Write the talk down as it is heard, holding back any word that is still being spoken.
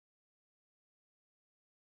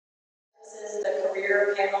is the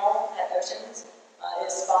career panel at Oceans.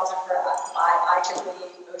 It's sponsored by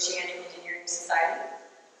IEEE Oceanic Engineering Society.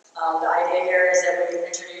 The idea here is that we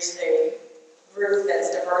introduce a group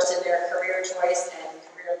that's diverse in their career choice and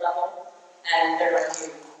career level, and they're going to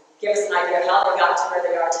give us an idea of how they got to where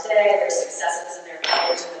they are today, their successes and their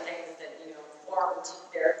knowledge, and the things that formed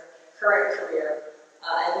their current career.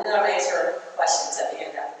 And then I'll answer questions at the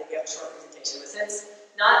end after they give a short presentation. But since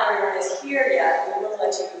not everyone is here yet, we will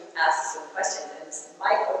let you ask some questions. And this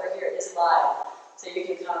mic over here is live, so you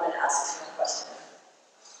can come and ask some questions.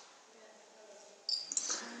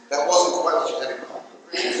 That wasn't quite what you had in mind.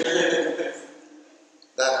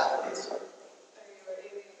 That happens.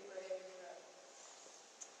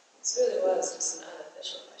 This really was just an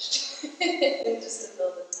unofficial question, just to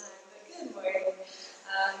fill the time. But good morning.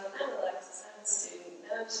 I'm Alexis. I'm a student.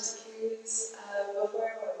 I was just curious, before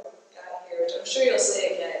everyone got here, which I'm sure you'll say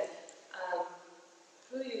again,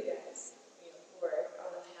 who you guys were on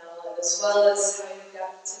the panel, and as well as how you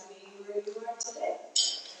got to be where you are today.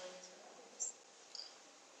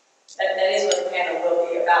 That is what the panel will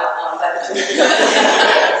be about.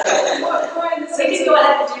 We can go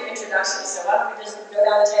ahead and do introductions. So why don't we just go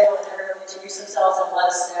down the table and everyone introduce themselves and let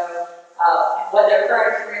us know what their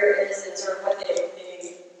current career is and sort of what they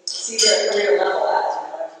see their career level as.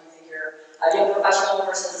 If you think you're a young professional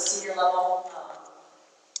versus a senior level.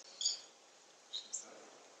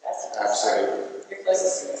 That's absolutely. You're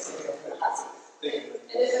closest to the senior level.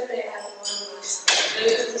 And if I may add one last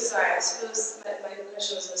thing, sorry, I suppose my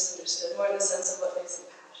question was misunderstood, more in the sense of what makes them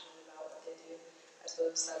passionate about what they do. I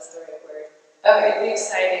suppose that's the right word. Okay, the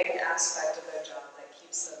exciting aspect of their job that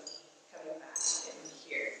keeps them coming back in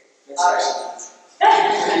here. Thank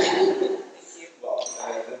you. Well,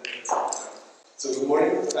 so good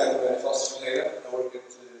morning, I'm Fausto Ferreira. I work at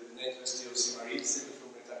the University of Simari, Center for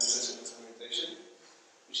Maritime Research and Experimentation,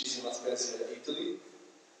 which is in La Spezia, Italy.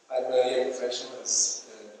 I'm a young professional, as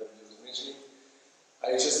David was mentioning.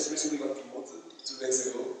 I just recently got promoted 2 days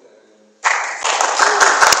ago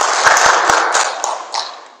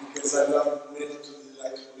because I'm nominated to the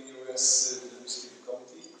IEEE US University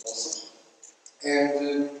Committee also.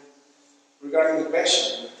 And regarding the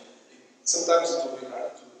passion, sometimes it will be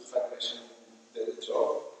hard to find passion in the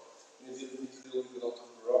job. You need to deal with a lot of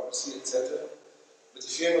bureaucracy, etc. But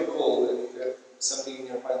if you have a goal and you have something in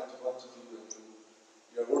your mind that you want to do,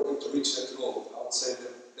 you're working to reach that goal, I would say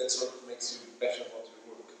that that's what makes you passionate about your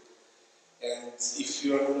work. And if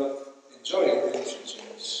you're not enjoying it, then you should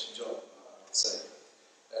change job, I would say.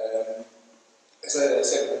 As I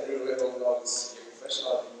said, my career level now is a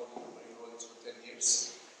professional. I've been working in marine robotics for 10 years.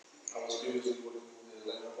 I was previously working in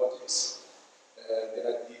land robotics. Then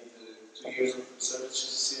I did 2 years of research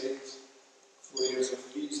associate, 4 years of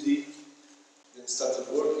PhD, then started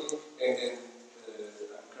working, and then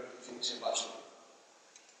I'm currently finishing bachelor.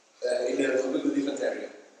 In a completely different area.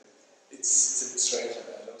 It's a bit strange, I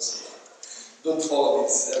know, so don't follow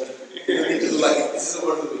this. You don't need to do like it. This is a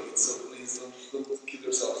word of the week, so please don't kill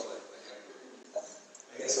yourselves like I'm doing.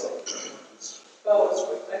 I guess so. Well,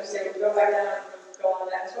 like I say, we'll go back down and go on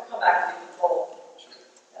next. We'll come back and do the full.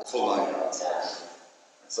 The full 9 yards.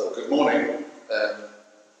 So, good morning.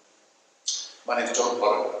 My name is John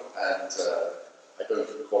Potter, and I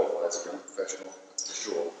don't qualify as a young professional, that's for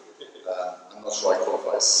sure. I'm not sure I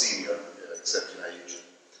qualify as senior, except in age.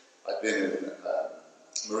 I've been in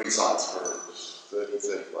marine science for 30,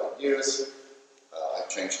 35 years. I've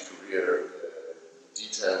changed career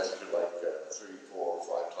details, if you like, 3, 4, or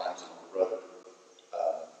 5 times on the road.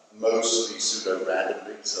 Mostly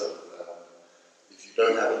pseudo-randomly, so if you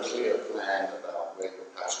don't have a clear plan about where your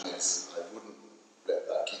passion is, I wouldn't let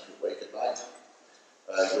that keep you awake at night.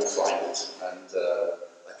 You'll find it, and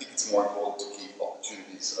I think it's more important to keep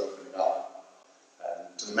opportunities opening up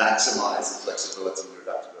and to maximize the flexibility and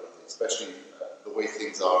adaptability, especially the way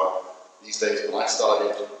things are these days. When I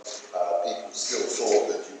started, people still thought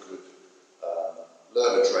that you could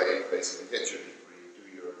learn a trade, basically get your degree, do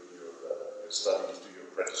your studies, do your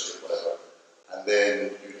apprenticeship, whatever, and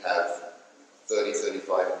then you'd have 30,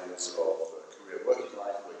 35 years of career working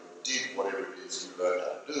life where you did whatever it is you learned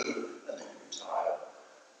how to do, and then you retire.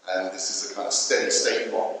 And this is a kind of steady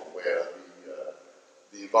state model where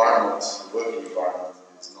the environment, the working environment,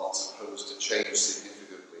 is not supposed to change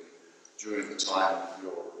significantly during the time of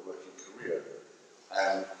your working career.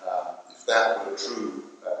 And if that were true,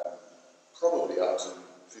 probably up to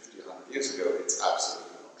 50, 100 years ago, it's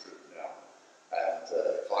absolutely not true now. And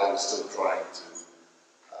if I was still trying to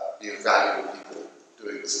be of value to people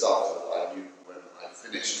doing the stuff that I knew when I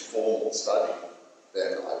finished formal study,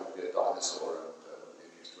 then I would be a dinosaur and wouldn't be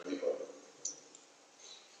of use to anybody.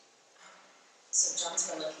 So John's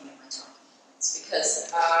been looking at my talking points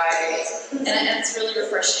because and it's really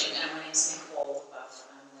refreshing. My name's Nicole Buff.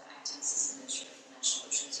 I'm the acting assistant administrator for the National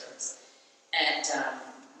Ocean Service. And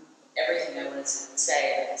everything I wanted to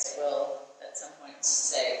say, I guess I will at some point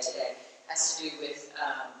say today, has to do with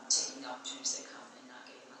taking the opportunities that come and not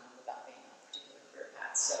getting hung up about being on a particular career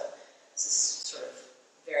path. So this is sort of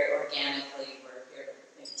very organically, we're here to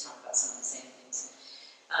maybe talk about some of the same things.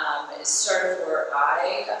 It's sort of where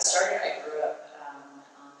I got started. I grew up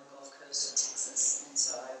on the Gulf Coast of Texas, and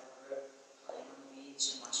so I grew up playing on the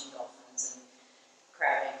beach and watching dolphins and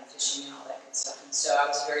crabbing and fishing and all that good stuff. And so I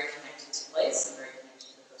was very connected to place and very connected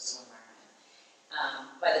to the coastal environment.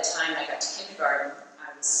 By the time I got to kindergarten, I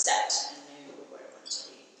was set and knew what I wanted to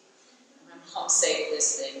be. My mom saved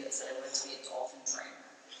this thing that said I wanted to be a dolphin trainer.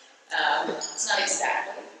 It's not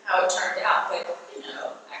exactly how it turned out, but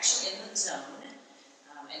actually in the zone,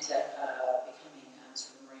 ended up becoming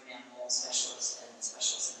sort of marine mammal specialist and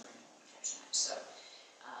specialist in the Marine Mammal Protection Act. So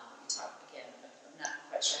we talk again. I'm not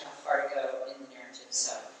quite sure how far to go in the narrative,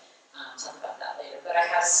 so talk about that later. But I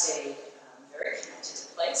have stayed very connected to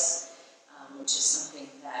place, which is something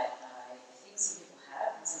that I think some people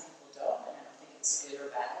have and some people don't, and I don't think it's good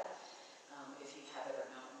or bad if you have it or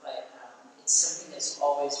not. But it's something that's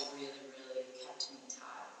always really, really kept me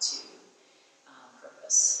tied to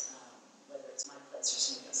purpose. Whether it's my place or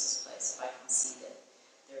somebody else's place, if I can see that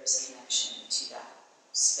there is a connection to that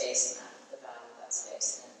space and the value of that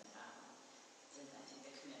space, then I think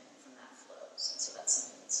the commitment from that flows. And so that's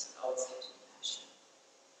something that's always kept me passionate.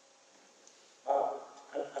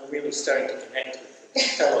 I'm really starting to connect with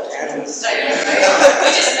fellow analysts. I know, right?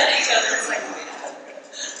 We just met each other. It's like,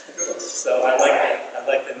 So I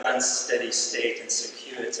like the non-steady state and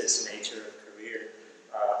circuitous nature of career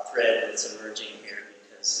thread that's emerging here,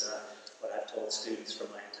 because what I've told students for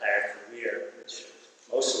my entire career, which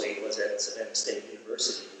mostly was at Savannah State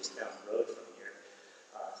University, just down the road from here,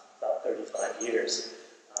 about 35 years,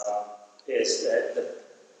 is that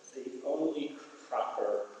the only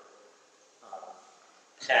proper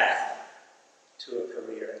path to a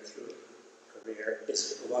career and through a career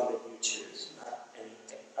is the one that you choose, not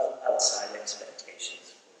anything outside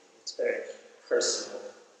expectations. It's very personal,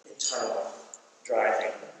 internal,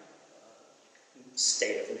 driving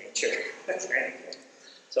state of nature.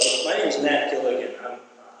 So my name is Matt Gilligan. I'm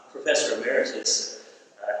Professor Emeritus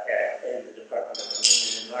in the Department of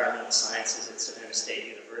Marine and Environmental Sciences at Savannah State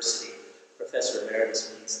University. Professor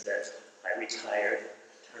Emeritus means that I retired,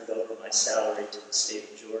 turned over my salary to the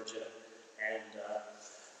state of Georgia, and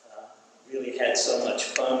really had so much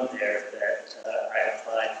fun there that I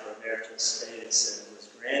applied for emeritus status and was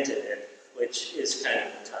granted it, which is kind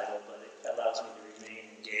of the title, but it allows me to remain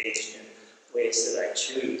engaged in ways that I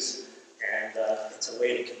choose. And it's a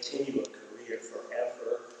way to continue a career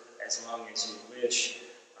forever, as long as you wish.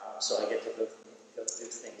 So I get to go do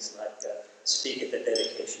things like speak at the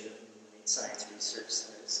dedication of Marine Science Research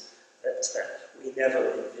Centers that we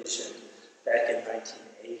never envisioned back in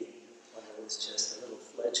 1980, when it was just a little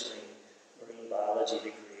fledgling marine biology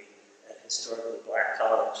degree at a historically black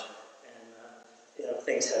college. And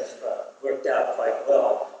things have worked out quite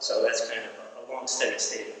well, so that's kind of a long steady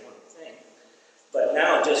state of one thing. But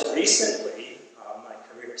now, just recently, my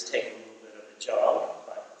career has taken a little bit of a jog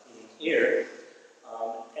by being here,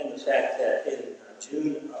 and the fact that in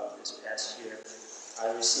June of this past year,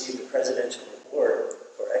 I received the Presidential Award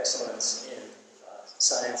for Excellence in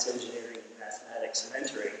Science, Engineering, and Mathematics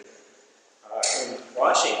Mentoring in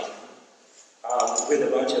Washington, with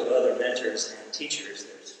a bunch of other mentors and teachers.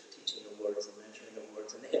 There's teaching awards and mentoring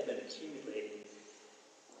awards, and they have been accumulating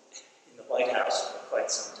in the White House for quite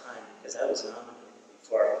some time, because I was nominated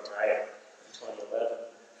before I retired in 2011,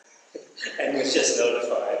 and was just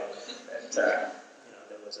notified that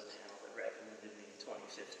there was a panel that recommended me in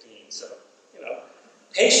 2015. So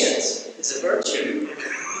patience is a virtue.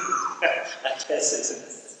 I guess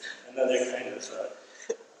is another kind of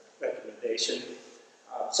recommendation.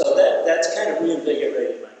 So that's kind of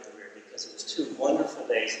reinvigorated my career, because it was 2 wonderful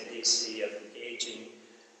days in D.C. of engaging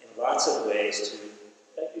in lots of ways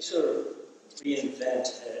to sort of reinvent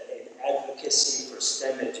an advocacy for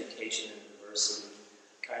STEM education and diversity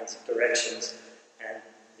kinds of directions. And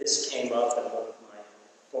this came up in one of my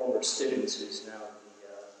former students, who's now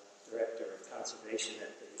the Director of Conservation at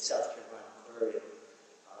the South Carolina Aquarium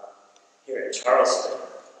here at Charleston,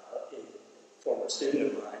 a former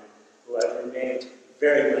student of mine, who I've remained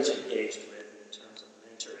very much engaged with in terms of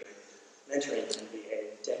mentoring. Mentoring can be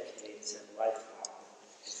a decades and lifelong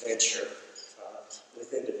adventure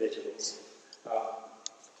with individuals.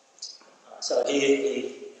 So he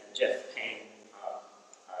and Jeff Payne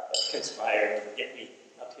conspired to get me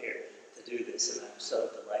up here to do this, and I'm so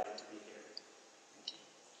delighted to be here.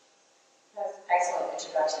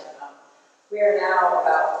 introduction. We are now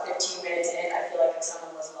about 15 minutes in. I feel like if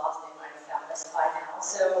someone was lost, they might have found us by now.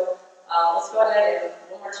 So let's go ahead and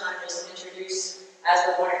one more time just introduce, as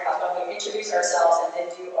we're going across, we introduce ourselves and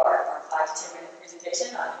then do our 5 to 10 minute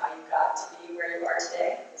presentation on how you got to be where you are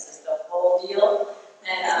today. This is the full deal.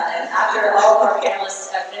 And after all of our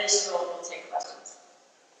panelists have finished, we'll take questions.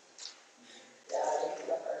 Yeah, you can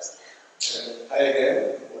go first. Hi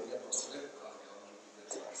again.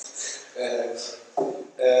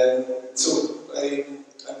 So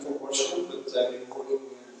I'm from Portugal, but I've been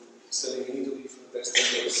studying in Italy for the past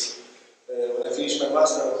 10 years. When I finished my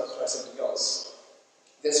master, I wanted to try something else.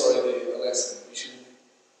 That's already a lesson. You should,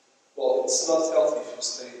 well, it's not healthy if you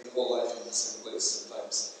stay the whole life in the same place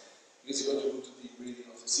sometimes, because you're going to go to the breathing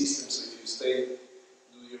of the system. So if you stay,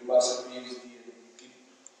 do your master PhD and keep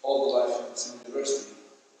all the life in the same university,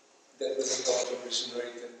 that doesn't help you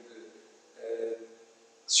regenerate and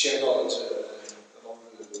share knowledge along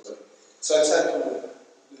the way. So I decided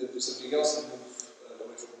to do something else and move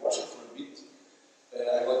away from Portugal for a bit.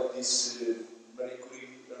 I got this Marie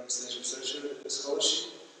Curie Research Researcher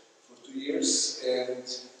scholarship for 2 years, and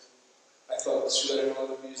I thought, should I enroll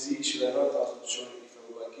in a PhD? Should I not? I wasn't sure if I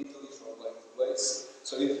would like Italy, if I would like the place.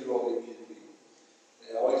 So I didn't enroll immediately.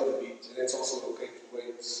 I waited a bit, and it's also okay to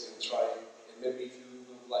wait and try, and maybe if you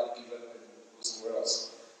don't like, give up and go somewhere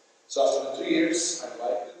else. So after the 2 years, I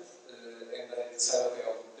liked it, and I decided, okay,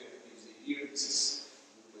 I'll take the PhD here. This is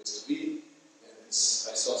a good place to be. And I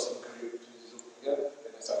saw some career opportunities opening up,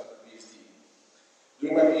 and I started the PhD.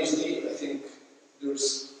 During my PhD, I think there's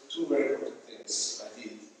 2 very important things I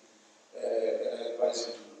did, and I advise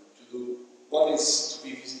you to do. One is to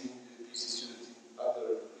be visiting the PhD student in other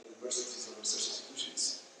universities or research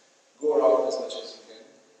institutions. Go around as much as you can.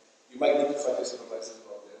 You might need to find a supervisor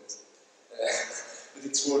about that. But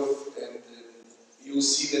it's worth, and you'll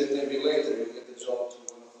see that maybe later you'll get a job to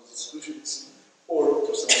one of those institutions or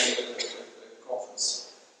to someone at a conference.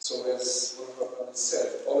 So as one of our colleagues said,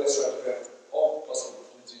 always try to have all possible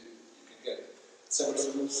opportunities you can get. Summer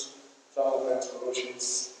schools, travel grants for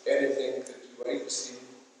oceans, anything that you are interested in,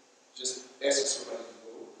 just ask your supervisor to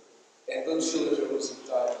go. And don't feel that you're losing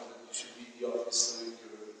time and that you should be in the office doing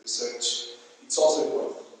your research. It's also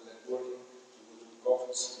important to do networking, to go to the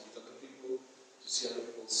conference, to meet other people, to see other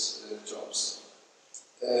people's jobs.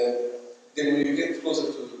 Then when you get closer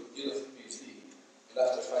to the end of the PhD, and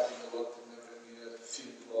after fighting a lot and never having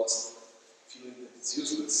feeling lost, feeling that it's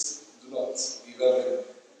useless, do not give up and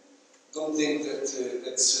don't think that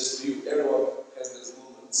that's just you. Everyone has those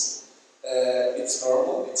moments. It's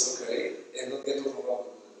normal, it's okay, and don't get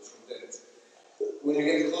overwhelmed from that. When you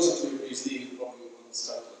get closer to your PhD, you probably will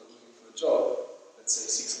start looking for a job, let's say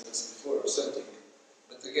 6 months before or something.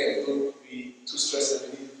 But again, don't be too stressed that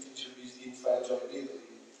you need to finish your PhD and find a job immediately.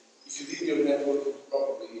 If you did your networking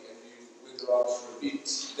properly and you went around for a bit,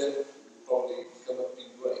 then you probably come up in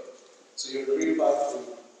the way. So your career path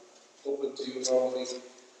will open to you normally,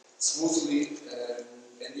 smoothly,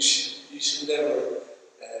 and you should never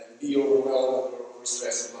be overwhelmed or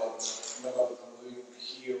overstressed about what I'm doing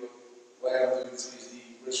here, why I'm doing this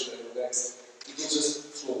PhD, where should I go next. It will just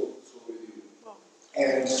flow with you.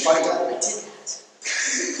 And finally,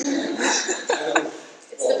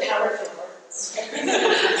 It's the powerful words.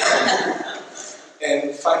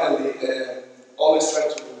 And finally, always try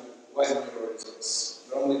to widen your horizons.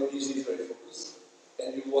 Normally, PhD is very focused, and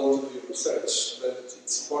you want to do your research, but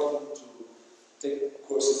it's important to take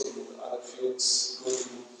courses in other fields, go to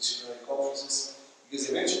multidisciplinary conferences, because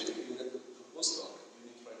eventually you get to postdoc. You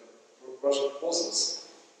need to write project proposals.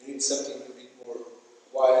 You need something a bit more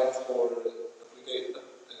wide or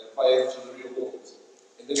applied to the real world.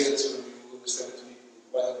 And then that's when you will understand that you need to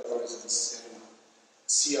widen your horizons and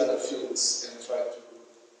see other fields and try to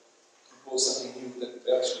propose something new that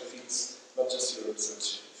actually fits not just your research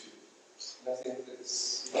field. And I think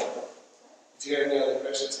that's, if you have any other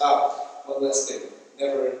questions, one last thing,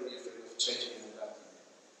 never be afraid of changing and adapting.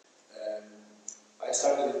 I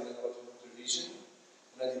started in automotive vision,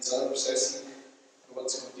 and I did sound processing,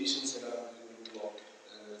 robotics competitions, and I'm doing law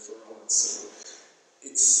for robots. So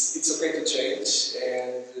it's okay to change,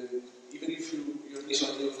 and even if your initial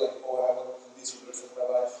idea was like, oh, I want to do this for the rest of my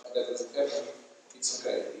life, and that doesn't happen, it's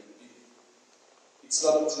okay. It's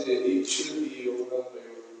not, it shouldn't be overwhelmed by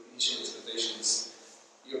your initial expectations.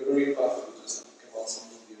 Your career path will just come out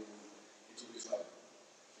smoothly and it will be fine.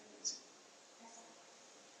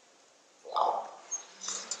 Wow.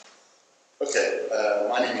 Okay,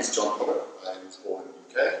 my name is John Pollard. I was born in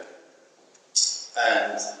the UK.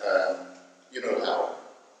 And you know how,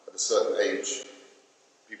 at a certain age,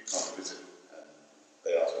 people come to visit and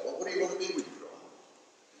they ask me, well, what do you want to be when you grow up?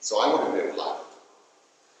 So I want to be a pilot.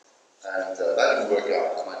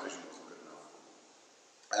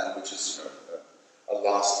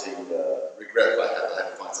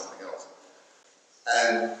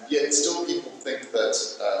 And yet still people think that,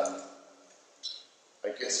 I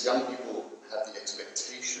guess young people have the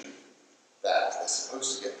expectation that they're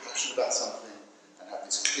supposed to get passionate about something and have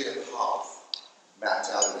this clear path mapped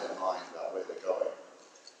out in their mind about where they're going.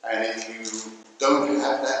 And if you don't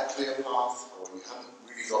have that clear path, or you haven't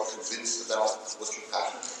really got convinced about what you're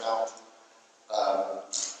passionate about,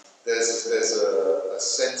 there's a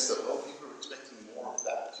sense that, well, people are expecting more of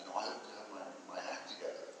that. You know, I have to have my act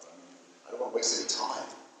together. I mean, I don't want to waste any time.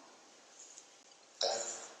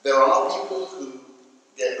 There are people who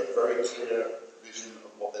get a very clear vision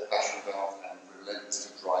of what they're passionate about and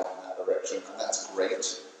relentlessly drive in that direction, and that's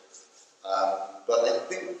great. But I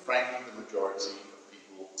think, frankly, the majority of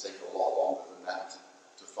people take a lot longer than that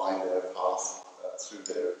to find their path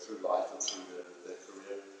through life and through their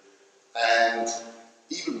career. And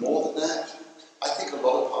even more than that, I think a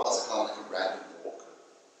lot of paths are kind of like a random walk.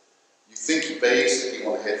 You think you basically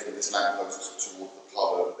want to head from this lamppost toward the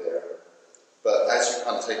pub over there, but as you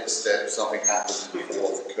kind of take a step, something happens and you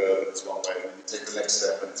fall off the curb and it's one way, and then you take the next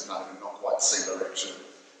step and it's kind of in not quite the same direction.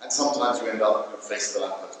 And sometimes you end up facing the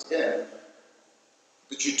lamppost again.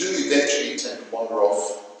 But you do eventually tend to wander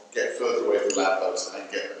off, get further away from the lamppost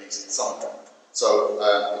and get at least somewhere. So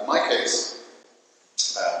in my case,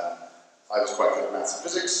 I was quite good at maths and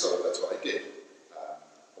physics, so that's what I did.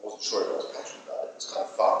 I wasn't sure if I was passionate about it. It was kind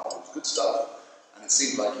of fun, it was good stuff, and it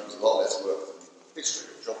seemed like it was a lot less work than history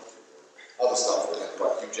or geography or other stuff that had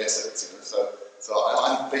quite huge essays, you know. So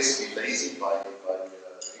I'm basically lazy by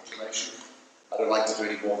inclination. I don't like to do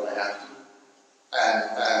any more than I have to.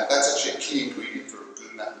 And that's actually a key ingredient for a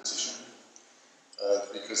good mathematician,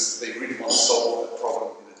 because they really want to solve the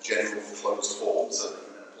problem in a general closed form so that they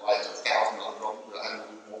can apply it to 1,000 other problems without having to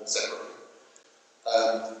do them all separately.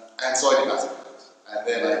 And so I did mathematics. And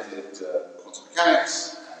then I did quantum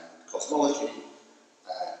mechanics and cosmology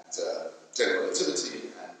and general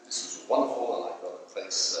relativity, and this was wonderful, and I got a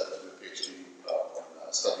place to do a PhD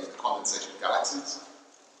on studying the condensation of galaxies,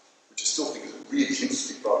 which I still think is a really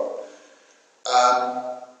interesting problem.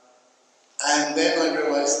 And then I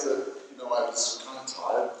realized that, you know, I was kind of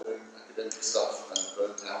tired of doing academic stuff and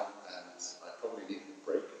burnt out, and I probably needed a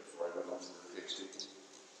break before I went on to the PhD.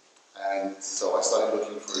 And so I started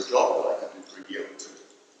looking for a job that I could do for a year or two.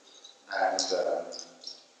 And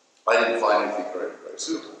I didn't find anything very, very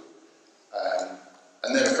suitable.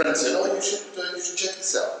 And then a friend said, oh, you should check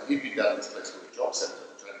this out. And he'd been down to this place called the Job Centre,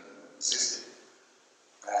 which I didn't even know existed.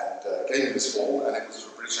 And gave me this form, and it was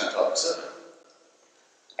for British Antarctic Survey.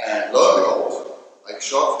 And lo and behold, I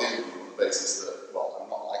shot for the interview on the basis that, well, I'm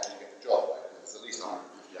not likely to get the job, right? Because there's at least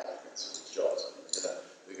 150 applicants for these jobs.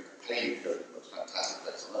 They're going to pay you to go to the most fantastic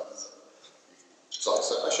place on earth. So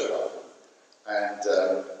I showed up. And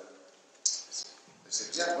they said,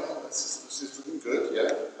 yeah, well, this is looking good, yeah.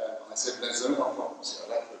 And I said, there's only one problem. See, I'd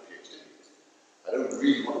like to do a PhD. I don't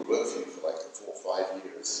really want to work for you for like 4 or 5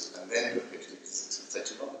 years and then do a PhD because it's going to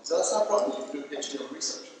take too long. So that's not a problem. You can do a PhD on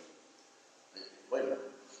research. Wait a minute.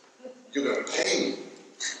 You're going to pay me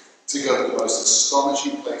to go to the most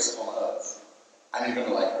astonishing place on earth, and you're going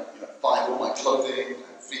to, like, you know, find all my clothing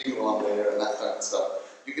and feed me while I'm there and that kind of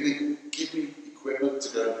stuff. You're going to give me equipment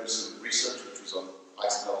to go and do some research, which was on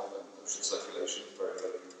ice melt and ocean circulation, very,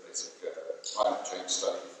 very basic climate change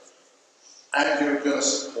study. And you're going to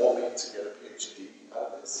support me to get a PhD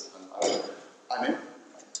out of this. And I'm in.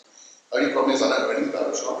 Only problem is I don't know anything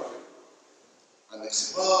about oceanography. And they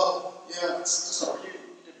said, well, yeah, that's not you. You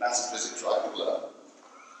did maths and physics, right? You'll learn.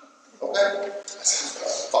 Okay. I said,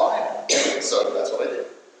 that's fine. So that's what I did.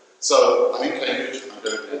 So I'm in Cambridge. I'm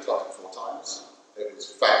going to the Antarctic 4 times. It was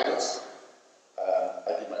fabulous.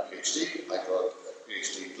 I did my PhD. I got a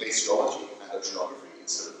PhD in glaciology and oceanography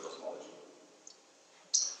instead of cosmology.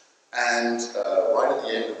 And right at the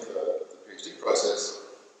end of the PhD process,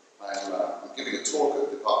 I'm giving a talk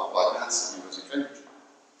at the Department of Applied Maths at the University of Cambridge.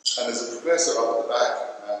 And there's a professor up at the back,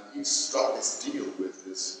 and he struck this deal with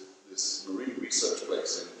this marine research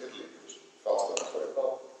place in Italy, which Fausto knows very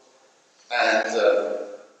well. And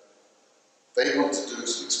they wanted to do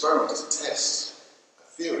some experiments to test a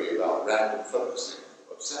theory about random focusing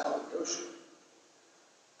of sound in the ocean.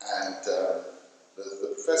 And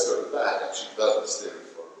the professor at the back actually developed this theory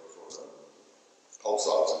for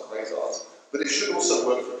pulsars and quasars, but it should also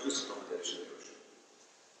work for acoustic propagation in the ocean.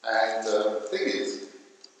 And the thing is,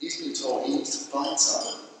 he's been told he needs to find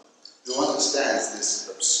someone who understands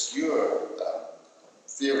this obscure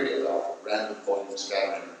theory about random volume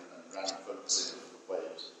scattering and random focusing of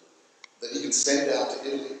waves that he can send out to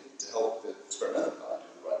Italy to help the experimental guy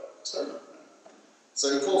do the right experiment.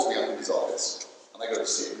 So he calls me up in his office, and I go to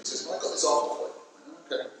see him. He says, well, I got this offer for you. I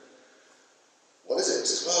go, okay. What is it? He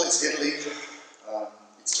says, well, it's Italy.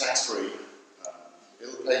 it's tax-free.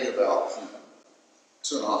 It'll pay you about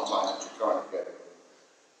 2.5 times what you're currently getting.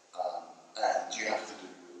 And you have to do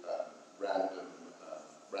random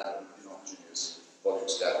inhomogeneous volume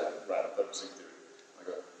scattering, random focusing theory. I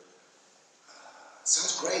go,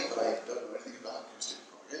 sounds great, but I don't know anything about acoustic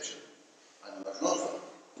propagation. I'm an oceanographer.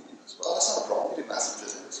 Well, that's not a problem. You did massive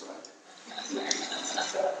physics, right?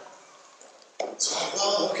 So I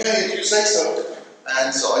thought, well, okay, if you say so.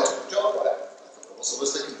 And so I took the job, right? I thought, what's the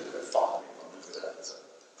worst they can do? They're fine, if I'm moving it. So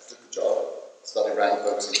I took the job, studied random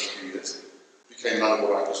focusing for a few years, became an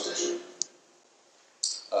underwater acoustician.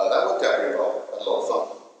 That worked out really well, had a lot of fun.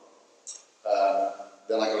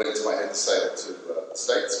 Then I got into my head sail to the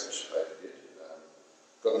States, which I did.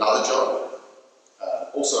 Got another job,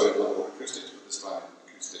 also in underwater acoustics, but this time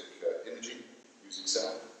in acoustic imaging, using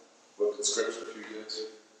sound. Worked at Scripps for a few years.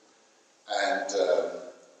 And,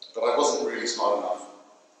 but I wasn't really smart enough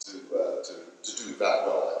to do that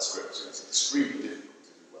well at Scripps. It's extremely difficult to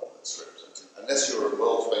do well at Scripps. Unless you're a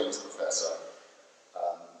world-famous professor,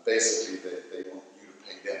 basically they want you to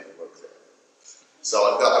pay them to work there. So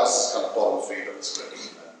I was kind of bottom feeder at Scripps,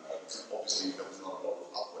 and obviously there was not a lot of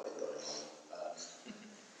upwelling going on.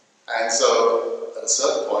 And so at a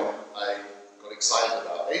certain point, I got excited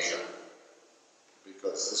about Asia,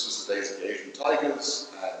 because this was the days of the Asian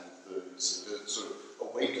tigers, and the sort of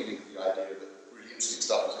awakening of the idea that really interesting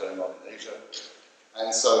stuff was going on in Asia.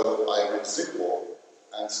 And so I went to Singapore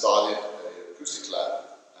and started an acoustics lab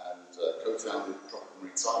and co-founded the Tropical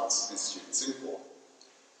Marine Science Institute in Singapore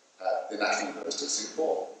at the National University of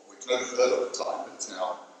Singapore, which nobody heard of at the time, but it's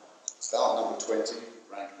now number 20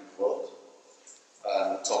 ranked in the world,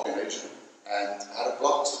 top in Asia, and had a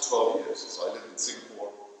blast for 12 years. So I lived in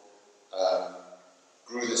Singapore,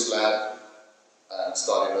 grew this lab, and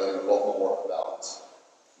started learning a lot more about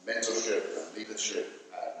mentorship and leadership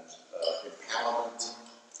and empowerment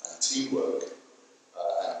and teamwork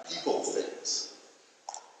and people things.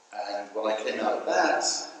 And when I came out of that,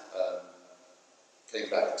 came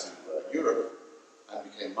back to Europe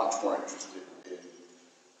and became much more interested in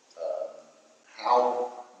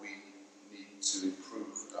how we need to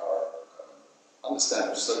improve our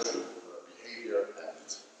understanding of social behavior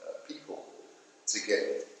and people to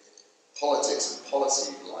get politics and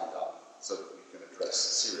policy lined up so that we can address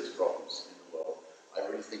serious problems in the world. I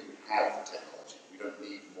really think we have the technology. We don't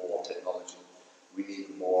need more technology. We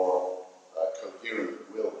need more coherent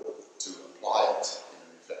will to apply it in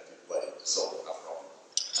an effective way to solve our problem.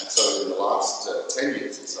 And so in the last 10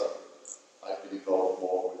 years or so, I've been involved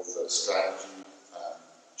more with strategy,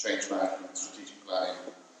 change management, strategic planning,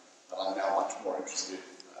 and I'm now much more interested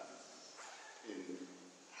in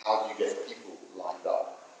how do you get people lined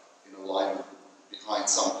up in alignment behind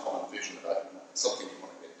some common vision about something you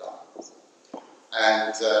want to get done.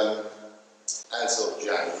 And as of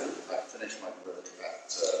January, I finished my work at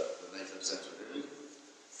the NATO Centre in Italy,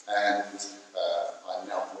 and I'm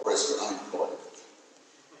now gloriously unemployed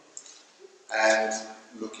and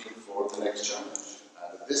looking for the next challenge.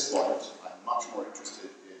 And at this point, I'm much more interested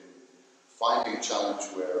in finding a challenge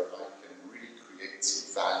where I can really create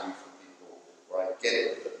some value for people, where I get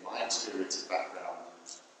it, that my experience and background,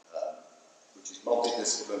 which is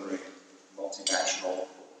multidisciplinary, multinational,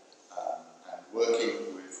 and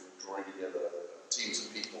working with drawing together teams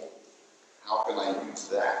of people, how can I use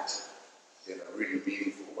that in a really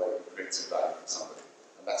meaningful way to create some value for somebody?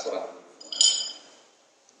 And that's what I'm looking for now.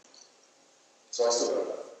 So I still got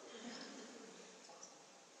that.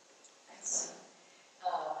 Excellent.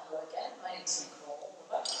 Hello again. My name is Nicole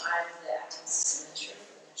Lubbock. I'm the acting assistant administrator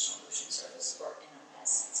for the National Ocean Service, or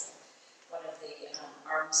NOS. It's one of the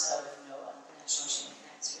arms of NOAA, the National Oceanic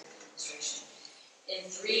and Atmospheric Administration. In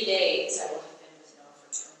 3 days, I will have been with NOAA for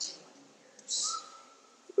 21 years.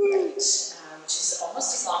 Right. Which is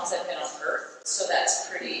almost as long as I've been on Earth, so that's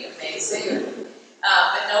pretty amazing.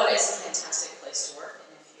 But NOAA is a fantastic place to work,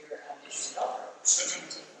 and if you're interested at all,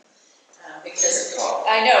 because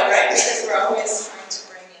I know, right? Because we're always trying to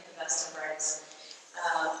bring in the best and brightest.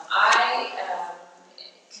 I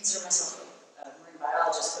consider myself a marine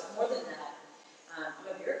biologist, but more than that, I'm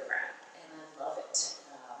a bureaucrat, and I love it.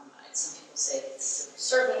 Some people say it's civil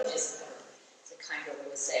servant, is a kinder way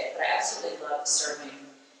to say it, but I absolutely love serving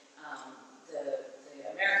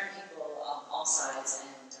the American people on all sides,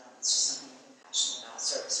 and it's just something I've been passionate about,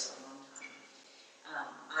 service for a long time.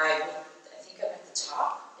 I think I'm at the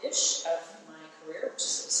top-ish of my career, which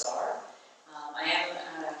is bizarre. I am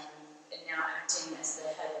now acting as the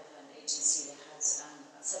head of an agency that has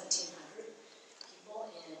about 1,700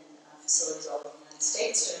 people in facilities all over the United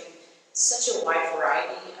States, doing such a wide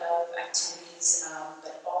variety of activities,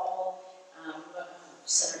 but all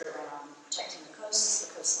centered around protecting the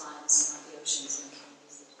coasts, the coastlines, the oceans, and the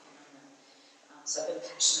communities that depend on them. So I've been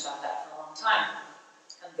passionate about that for a long time.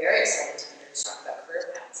 I'm very excited to be here to talk about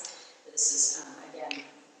career paths. This is, again,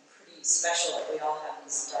 pretty special that we all have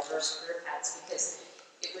these diverse career paths, because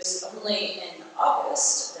it was only in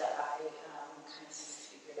August that I kind of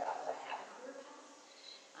figured out that I have a career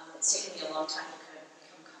path. It's taken me a long time to kind of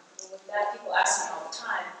become comfortable with that. People ask me all the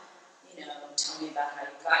time, you know, tell me about how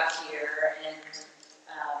you got here, and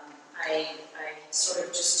I sort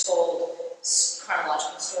of just told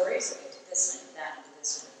chronological stories. I did this, and I did that, and I did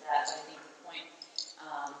this, and I did that. But I think the point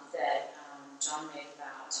that John made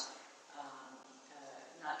about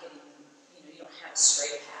not getting, you don't have a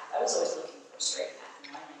straight path. I was always looking for a straight path,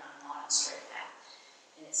 and why am I not on a straight path?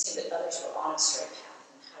 And it seemed that others were on a straight path,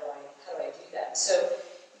 and how do I do that? So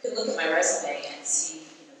you can look at my resume and see,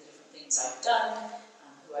 the different things I've done,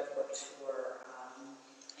 who I've worked for,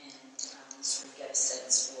 and sort of get a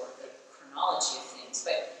sense for the chronology of things.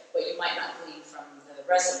 But what you might not glean from the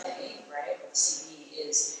resume, right, or the CV,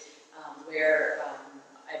 is where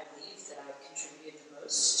I believe that I've contributed the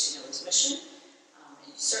most to NOAA's mission. And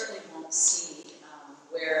you certainly won't see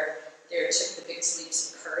where there took the biggest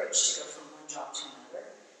leaps of courage to go from one job to another.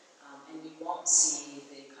 And you won't see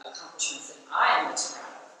the accomplishments that I am most proud of.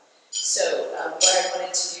 So what I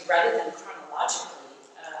wanted to do, rather than chronologically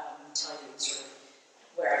tell you sort of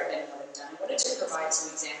where I've been and what I've done, I wanted to provide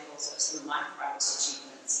some examples of some of my proudest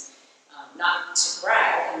achievements. Not to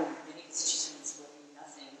brag, and many of these achievements will mean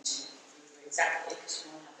nothing to you exactly, because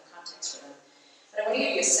you don't have the context for them. But I want to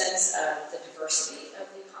give you a sense of the diversity of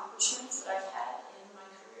the accomplishments that I've had in my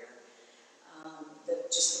career,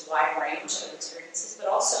 just the wide range of experiences, but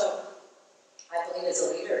also, I believe as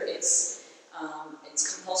a leader, it's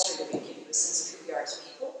compulsory that we give you a sense of who we are as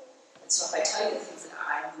people. And so if I tell you the things that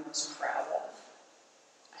I am the most proud of,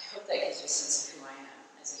 I hope that gives you a sense of who I am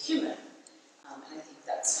as a human. And I think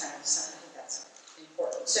that's kind of something, I think that's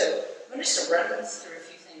important. So I'm going to just run through a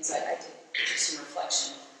few things. I did do some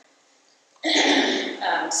reflection.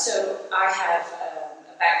 So I have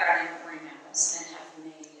a background in marine mammals and have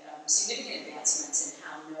made significant advancements in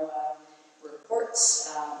how NOAA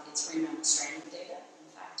reports its marine mammal stranding data. In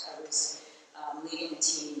fact, I was leading a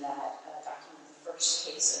team that documented the first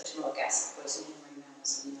case of timoic acid poisoning in marine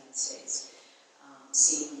mammals in the United States,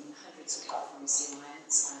 seeing hundreds of California sea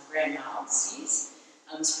lions, grand mal seas.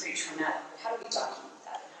 It's pretty traumatic, but how do we document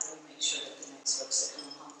that, and how do we make sure that the next folks that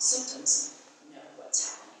come upon the symptoms know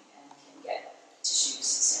what's happening and can get tissues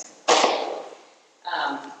sampled?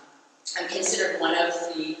 I'm considered one of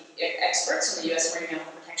the experts in the U.S. Marine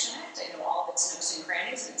Mammal Protection Act. I know all of its nooks and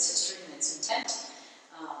crannies, and its history and its intent,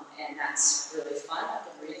 and that's really fun. I've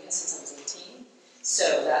been reading it since I was 18,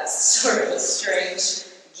 so that's sort of a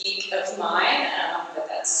strange geek of mine, but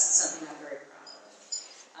that's something I'm very proud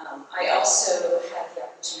of. I also had the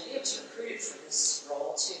opportunity, I was recruited for this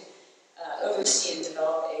role to oversee and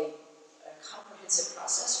develop a comprehensive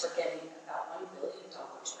process for getting about $1 billion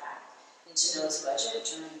back into NOAA's budget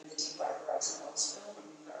during the Deepwater Horizon oil spill, when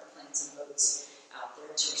we put our planes and boats out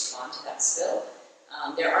there to respond to that spill.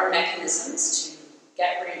 There are mechanisms to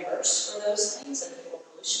get reimbursed for those things under the Oil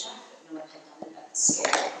Pollution Act, but no one had done it at the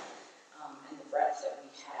scale and the breadth that we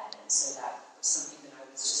had, and so that was something that I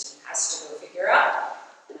was just asked to go figure out.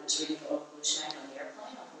 And I was reading the Oil Pollution Act on the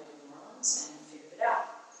airplane on the way to New Orleans and figured it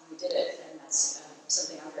out. And we did it, and that's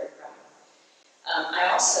something I'm very proud of.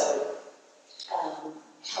 I also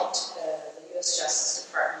helped the U.S. Justice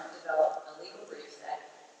Department develop a legal brief that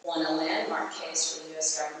won a landmark case for the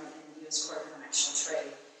U.S. government and the U.S. Court of International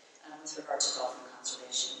Trade with regard to dolphin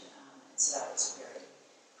conservation. And so that was a very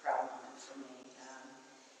proud moment for me.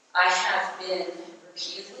 I have been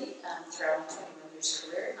repeatedly, throughout my 21 years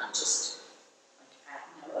career, not just like at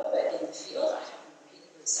NOAA, but in the field, I have been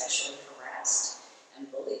repeatedly sexually harassed and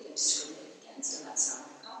bullied and discriminated against, and that's not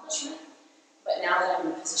an accomplishment. But now that I'm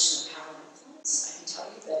in a position of power and influence, I can tell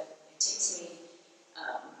you that it takes me,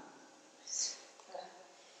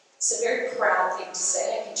 it's a very proud thing to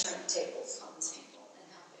say. I can turn the tables on these people and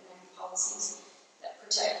help enact policies that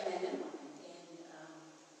protect men and women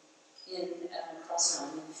across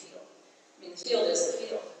NOAA in the field. I mean, the field is the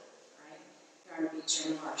field, right? You're on a beach,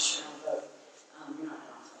 you're in a marsh, you're on a boat, you're not in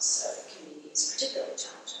an office, so it's particularly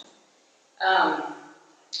challenging.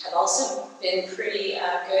 I've also been pretty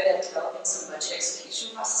good at developing some budget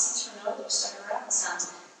execution processes for NOAA that have stuck around. It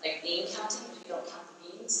sounds like bean counting, but if you don't count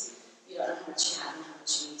the beans, you don't know how much you have and how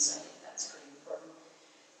much you need, so I think that's pretty important.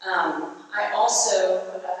 I also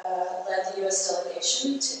led the U.S.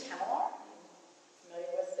 delegation to Camelot.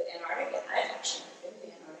 Familiar with the Antarctic? And I've actually been to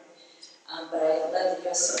the Antarctic. But I led the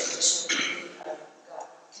U.S. delegation. We got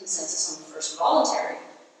consensus on the first voluntary,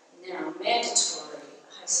 now mandatory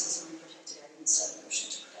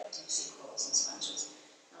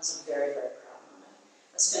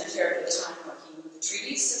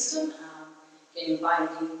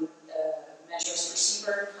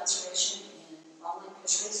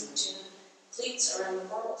fisheries and tuna fleets around the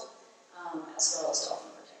world, as well as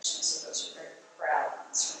dolphin protection. So those are very proud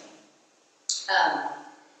ones for me.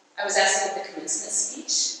 I was asked to give the commencement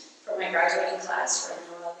speech for my graduating class for a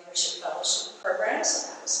NOAA Leadership Fellowship program,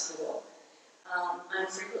 so that was cool. I'm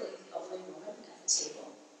frequently the only woman at the table.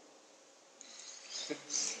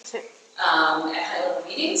 At high-level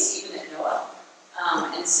meetings, even at NOAA.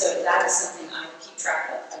 And so that is something I keep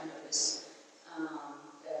track of. I notice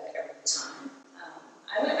every time.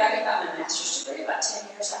 I went back and got my master's degree about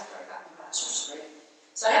 10 years after I got my bachelor's degree.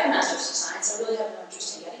 So I have a master's of science. I really have no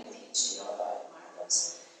interest in getting a PhD, although I admire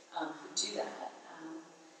those who do that.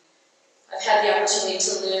 I've had the opportunity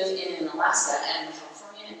to live in Alaska and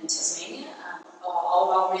California and Tasmania, all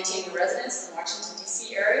while maintaining residence in the Washington,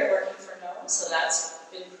 D.C. area, working for NOAA, so that's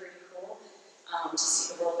been pretty cool to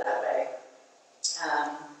see the world that way.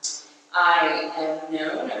 I am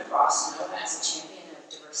known across NOAA as a champion of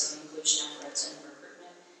diversity and inclusion efforts in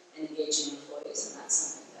recruitment and engaging employees, and that's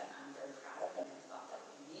something that I'm very proud of. I never thought that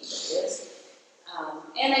would be me, but it is.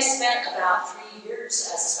 And I spent about 3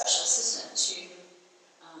 years as a special assistant to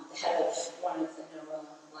the head of one of the NOAA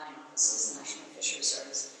line offices, the National Fisheries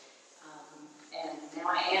Service. And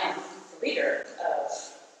now I am the leader of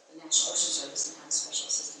the National Ocean Service and have a special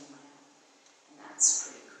assistant of my own. And that's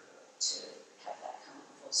pretty cool to have that come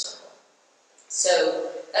full circle. So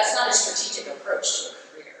that's not a strategic approach to a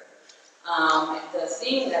career. The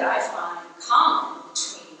thing that I find common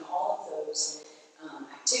between all of those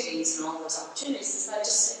activities and all of those opportunities is that I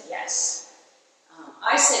just said yes.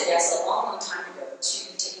 I said yes a long, long time ago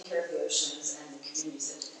to taking care of the oceans and the communities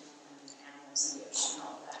that depend on them and the animals in the ocean and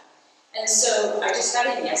all of that. And so I just got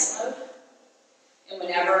in yes mode. And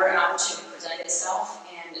whenever an opportunity presented itself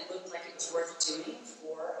and it looked like it was worth doing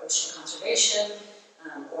for ocean conservation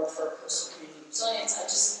or for coastal community resilience, I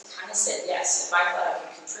just kind of said yes. If I thought I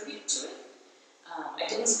could contribute to it, I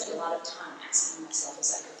didn't spend a lot of time asking myself, is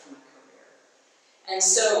that good for my career? And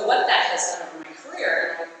so what that has done over my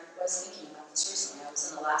career, and I was thinking about this recently, I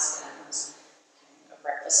was in Alaska and I was having a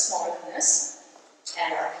breakfast smaller than this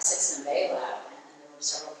at our Casixian Bay lab, and there were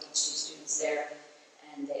several PhD students there,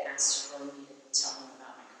 and they asked for me to tell them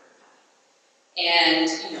about my career path. And,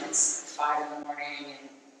 you know, it's 5 in the morning and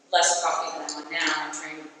less coffee than I'm on now, I'm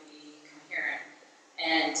trying to be coherent.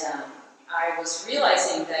 And I was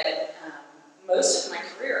realizing that most of my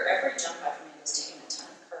career, every jump I've made has taken a ton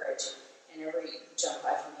of courage, and every jump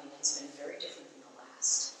I've made has been very different than the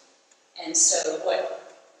last. And so what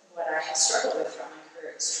I have struggled with throughout my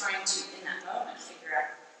career is trying to, in that moment, figure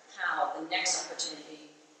out how the next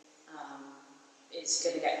opportunity is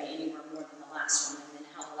going to get me anywhere more than the last one, and then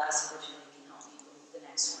how the last opportunity can help me with the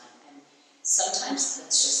next one. And sometimes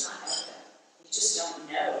that's just not evident. You just don't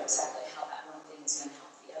know exactly how that one thing is going to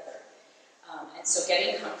help the other. And so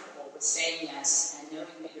getting comfortable with saying yes and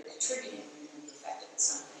knowing that you're contributing and you're going to be effective at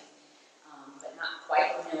something, but not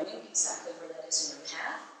quite knowing exactly where that is in your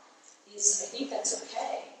path, I think that's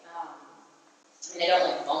okay. I mean, I don't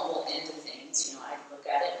like bumble into things. You know, I look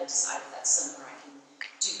at it and decide if that's somewhere I can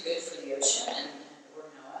do good for the ocean or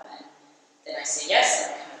NOAA, and then I say yes,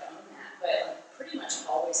 and I kind of own that. But I'm pretty much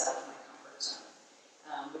always out of my comfort zone,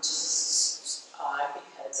 which is odd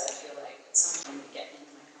because I feel like at some point to get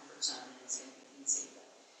into my comfort zone and it's going to be easy, but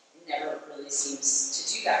it never really seems to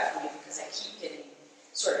do that for me because I keep getting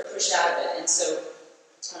sort of pushed out of it. And so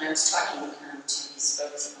when I was talking to these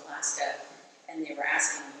folks in Alaska, and they were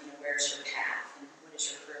asking me, you know, where's your path and what does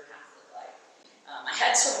your career path look like? I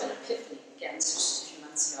had sort of an epiphany. Again, this was just a few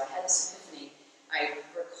months ago. I had this epiphany. I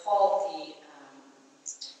recalled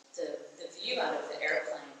the view out of the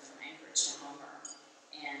airplane from Anchorage to Homer,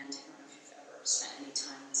 and I don't know if you've ever spent any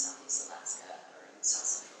time in Southeast Alaska or in South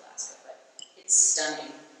Central Alaska, but it's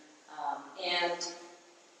stunning. And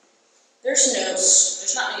there's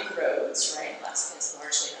not many roads, right? Alaska is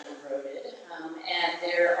largely uneroded, and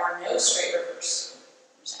there are no straight rivers.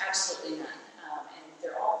 There's absolutely none, and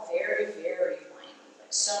they're all very, very windy. Like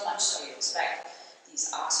so much so you expect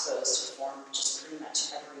these oxbows to form just pretty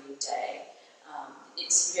much every day.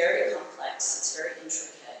 It's very complex. It's very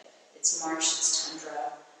intricate. It's marsh. It's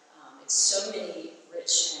tundra. It's so many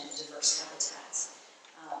rich and diverse habitats,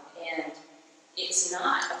 and it's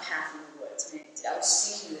not a path in the woods. I mean, I was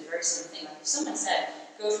thinking the very same thing. Like if someone said,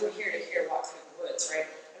 go from here to here, walk through the woods, right?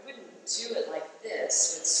 I wouldn't do it like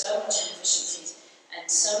this with so much inefficiencies and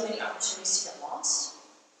so many opportunities to get lost,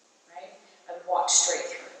 right? I would walk straight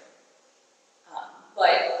through.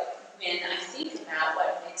 But when I think about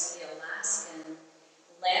what makes the Alaskan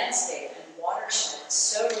landscape and watershed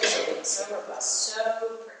so resilient, so robust,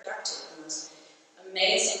 so productive, the most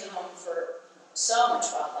amazing home for, you know, so much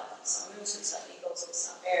wildlife. We saw moose, we saw eagles, we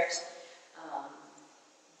saw bears.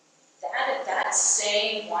 that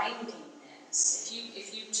same windiness,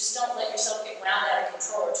 if you just don't let yourself get wound out of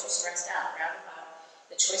control or too stressed out around about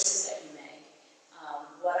the choices that you make,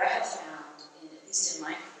 what I have found, at least in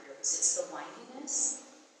my career, is it's the windiness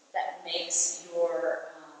that makes your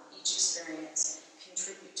each experience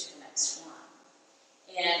contribute to the next one.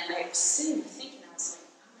 And I was sitting there thinking, I was like,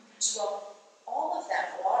 oh my gosh, well, all of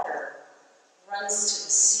that water runs to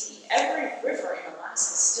the sea. Every river in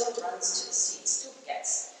Alaska still runs to the sea, still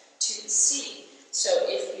gets to the sea. So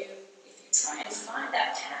if you try and find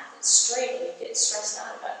that path that's straight and you get stressed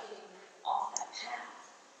out about getting off that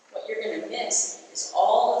path, what you're going to miss is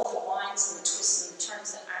all of the winds and the twists and the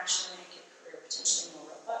turns that actually make your career potentially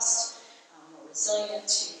more robust, more resilient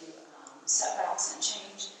to setbacks and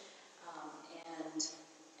change,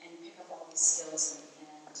 and pick up all these skills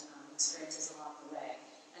and experiences along the way.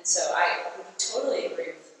 And so I would totally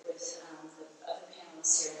agree with the other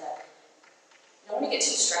panelists here that you don't want to get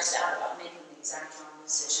too stressed out about making the exact wrong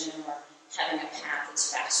decision or having a path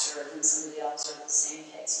that's faster than somebody else or the same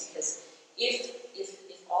pace, because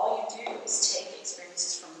if all you do is take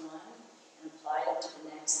experiences from one and apply them to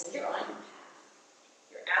the next, then you're on your path.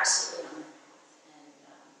 You're absolutely on your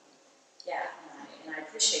path. And I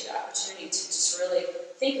appreciate the opportunity to just really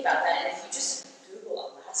think about that. And if you just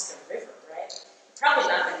Google Alaska River, right, you're probably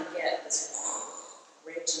not going to get this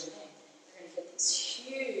ridge and thing. You're going to get these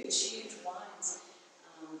huge winds.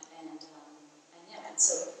 And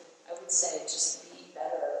so I would say just be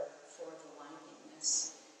better for the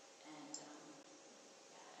windiness and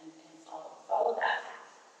follow that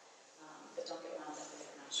path. But don't get wound up if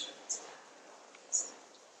you're not sure that's a path. So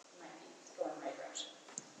you might be going in the right direction.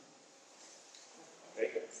 Very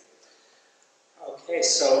good. Okay,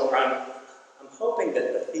 so I'm hoping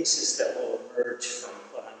that the thesis that will emerge from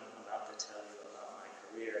what I'm about to tell you about my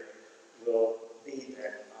career will be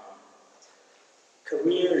that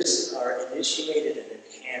careers are initiated and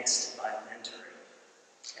enhanced by mentoring.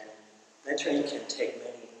 And mentoring can take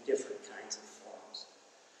many different kinds of forms.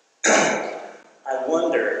 I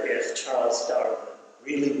wonder if Charles Darwin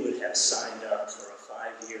really would have signed up for a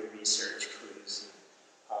 5-year research cruise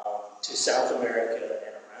to South America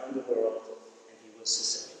and around the world, and he was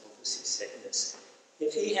susceptible to seasickness,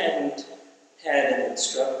 if he hadn't had an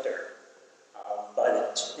instructor by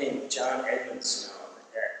the name of John Edmonstone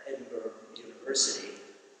at Edinburgh University,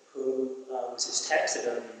 who was his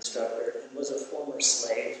taxidermy instructor and was a former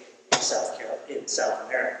slave in South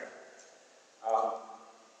America.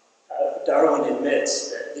 Darwin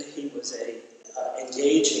admits that he was an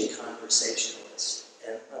engaging conversationalist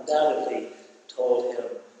and undoubtedly told him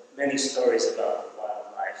many stories about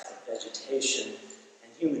wildlife and vegetation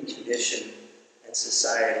and human condition and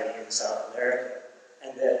society in South America,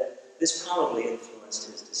 and that this probably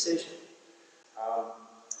influenced his decision.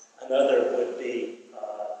 Another would be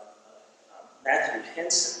Matthew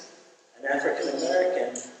Henson, an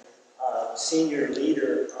African-American senior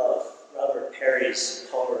leader of Robert Peary's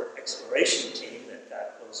polar exploration team that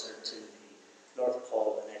got closer to the North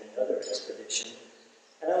Pole than any other expedition.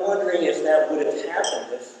 And I'm wondering if that would have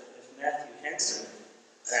happened if Matthew Henson,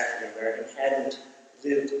 an African-American, hadn't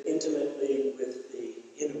lived intimately with the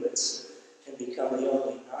Inuits and become the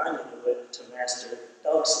only non-Inuit to master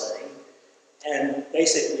dog sledding, and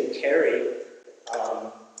basically carry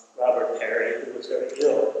Robert Peary, who was very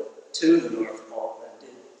ill, to the North Pole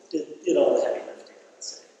and did all the heavy lifting, let's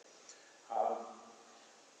say.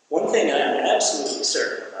 One thing I'm absolutely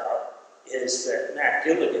certain about is that Matt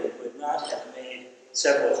Gilligan would not have made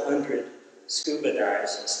several hundred scuba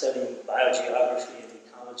dives and studying the biogeography and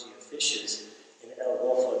ecology of fishes in El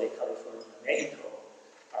Golfo de California, Mexico,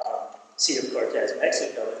 Sea of Cortez,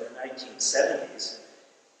 Mexico, in the 1970s,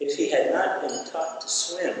 if he had not been taught to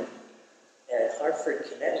swim at Hartford,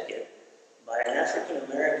 Connecticut, by an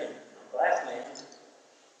African-American, a black man,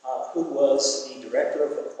 who was the director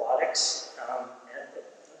of aquatics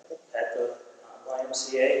at the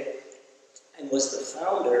YMCA, and was the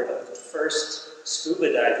founder of the first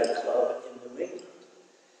scuba diving club in New England.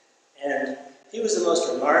 And he was the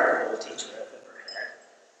most remarkable teacher I've ever had,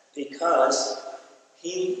 because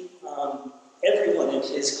everyone in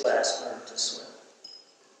his class learned to swim.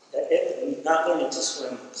 Not learning to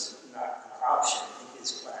swim was not an option in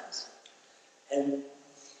his class. And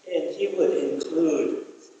he would include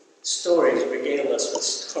stories, regale us with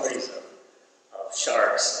stories of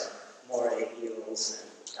sharks and moray eels and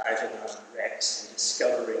diving on wrecks and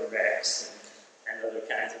discovering wrecks and other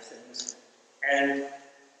kinds of things. And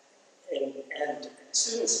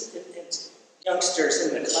students, and youngsters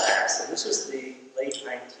in the class, and this was the late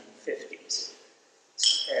 1950s,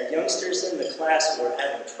 youngsters in the class were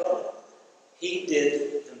having trouble. He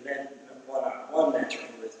did the one-on-one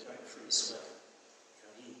mentoring with during free swim.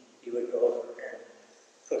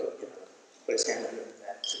 put his hand under the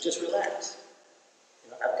back. So just relax.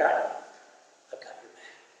 You know, I've got your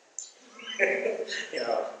back. You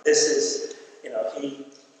know, this is, you know, he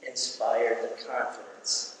inspired the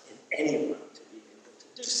confidence in anyone to be able to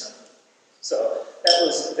do something. So that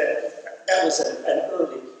was an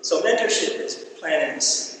early, so mentorship is planting the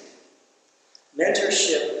seed.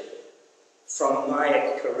 Mentorship from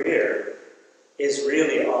my career is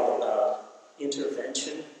really all about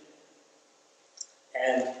intervention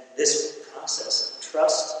and this process of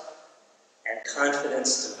trust and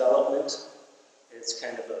confidence development. It's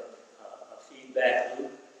kind of a feedback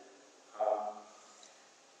loop.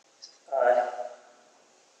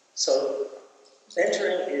 So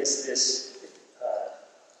mentoring is this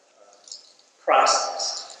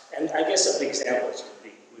process, and I guess some examples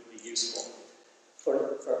would be useful.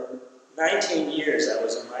 For 19 years, I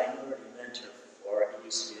was a minority mentor for, it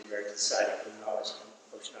used to be the American Society of Limnology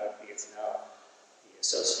and Oceanography. It's now the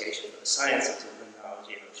Association for the Sciences of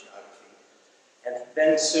Limnology and Oceanography. And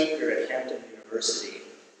Ben Suker at Hampton University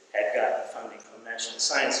had gotten funding from the National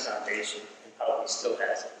Science Foundation, and probably still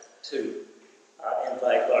has it, to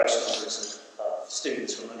invite large numbers of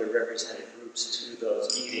students from underrepresented groups to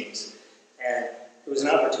those meetings. And it was an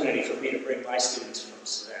opportunity for me to bring my students from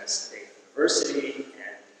Savannah State University,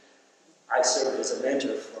 and I served as a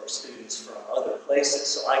mentor for students from other places,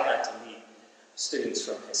 so I got to meet students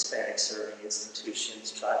from Hispanic serving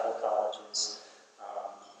institutions, tribal colleges.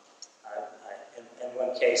 In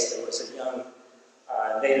one case, there was a young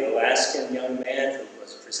Native Alaskan young man who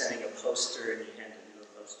was presenting a poster, and he had to do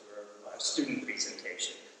a poster or a student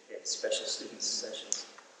presentation. They had special student sessions.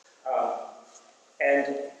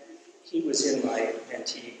 And he was in my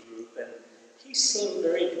mentee group, and he seemed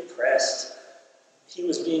very depressed. He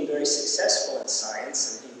was being very successful in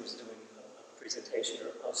science, and he was doing a presentation or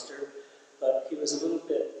a poster, but he was a little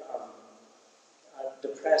bit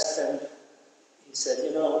depressed, and he said,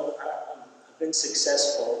 you know, I've been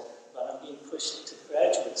successful, but I'm being pushed into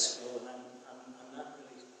graduate school, and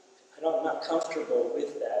I'm not comfortable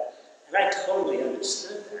with that. And I totally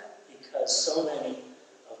understood that, because so many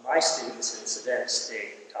of my students in Savannah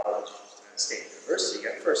State College, Savannah State University,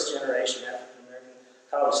 are first-generation African-American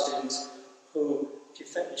college students who, if you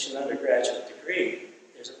finish an undergraduate degree,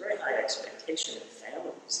 there's a very high expectation in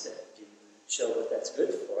families that you show what that's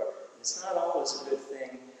good for. It's not always a good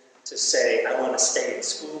thing to say, I want to stay in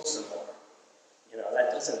school some more. You know,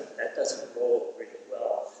 that doesn't roll really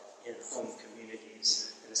well in home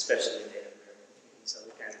communities, and especially in Native American communities,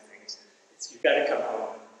 other kinds of things. You've got to come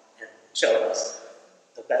home and show us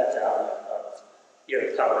the value of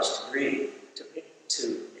your college degree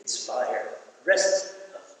to inspire the rest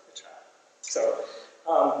of the tribe. So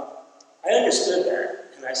I understood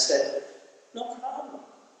that, and I said, no problem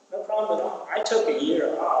at all. I took a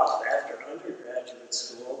year off after undergraduate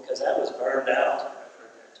school because I was burned out after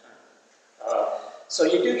that time. So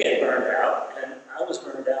you do get burned out, and I was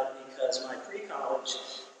burned out because my pre-college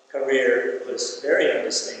career was very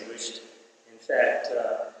undistinguished. In fact,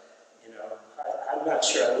 you know, I'm not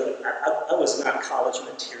sure I was not college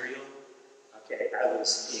material. Okay, I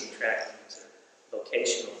was being attracted to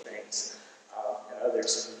vocational things and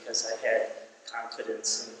others because I had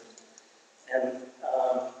confidence and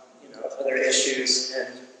you know, other issues,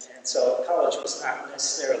 and so college was not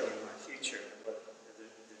necessarily in my future, but the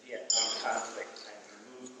Vietnam conflict kind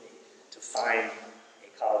of moved me to find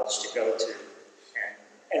a college to go to,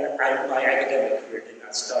 and my academic career did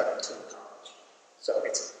not start until college. So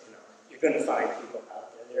it's, you know, you're going to find people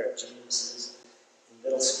out there. There are geniuses in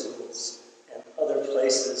middle schools and other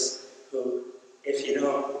places who, if you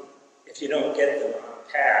don't get them on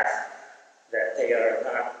a path that they are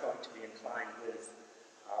not going to be inclined with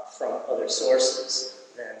from other sources,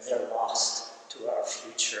 then they're lost to our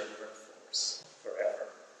future workforce forever.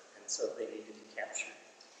 And so they need to be captured.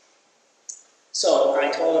 So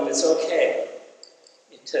I told them it's okay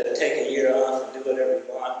to take a year off and do whatever you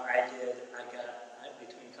want. I did.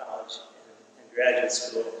 Between college and graduate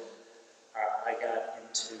school, I got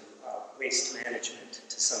into waste management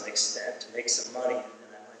to some extent to make some money, and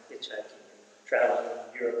then I went hitchhiking and traveling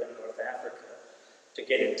in Europe and North Africa to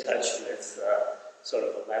get in touch with sort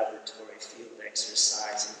of a laboratory field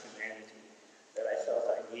exercise in humanity that I felt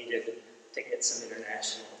I needed to get some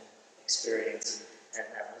international experience, and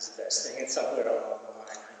that was the best thing. And somewhere along the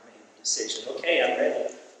line, I made the decision, okay, I'm ready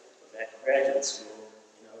to go back to graduate school.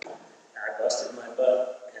 You know, I busted my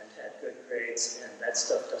butt and had good grades, and that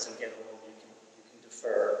stuff doesn't get old. You can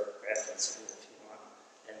defer graduate school if you want,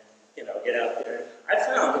 and, you know, get out there. I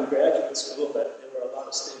found in graduate school that there were a lot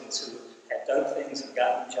of students who had done things and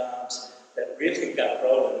gotten jobs that really got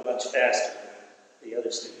rolling much faster than the other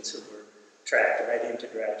students who were tracked right into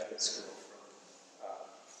graduate school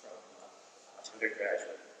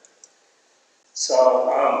undergraduate.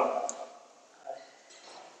 So,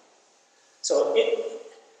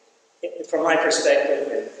 from my perspective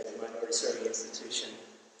in a minority serving institution,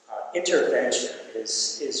 intervention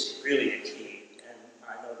is really a key. And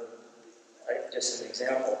I know that, just an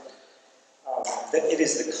example, that it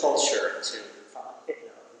is the culture to,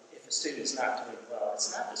 if a student's not doing well,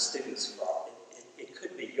 it's not the student's fault. It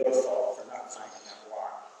could be your fault for not finding out why.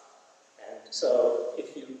 And so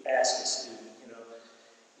if you ask a student,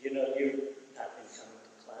 you're not been coming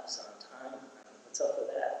to class on time, what's up with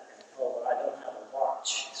that? And, oh, well, I don't have a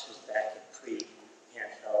watch. This was back in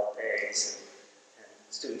pre-handheld days, and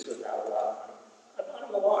students without a lot of money. I bought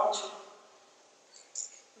them a watch.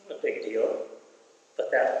 Not a big deal. But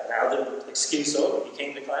that, now the excuse over, you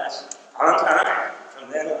came to class on time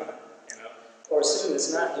from then on, Or a student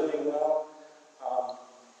that's not doing well.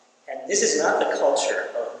 And this is not the culture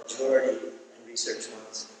of majority and research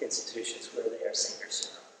institutions where they are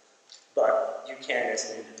singers. But you can,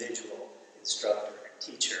 as an individual, instructor, and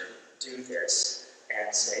teacher, do this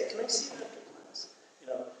and say, can I see you after class?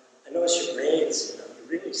 I notice your grades, you're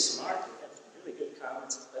really smart, you have really good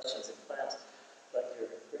comments and questions in class, but your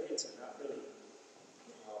grades are not really,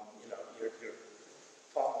 you're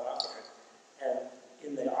falling off there. And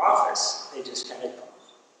in the office, they just kind of go,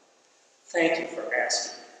 thank you for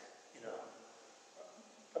asking.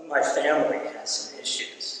 My family has some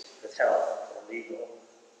issues with health or legal,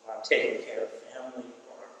 or I'm taking care of family,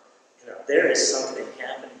 or, there is something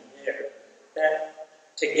happening there that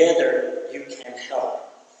together you can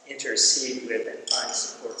help intercede with and find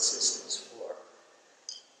support systems for.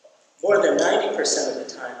 More than 90% of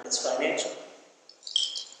the time, it's financial.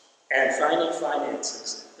 And finding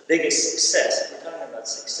finances, the biggest success, if we're talking about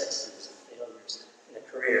successes and failures in a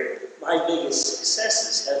career, my biggest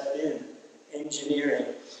successes have been engineering,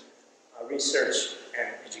 research, and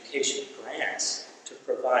education grants to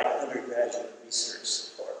provide undergraduate research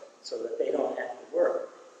support so that they don't have to work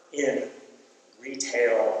in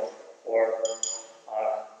retail or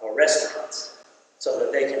restaurants, so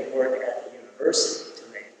that they can work at the university to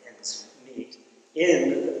make ends meet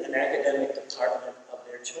in an academic department of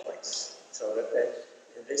their choice. So that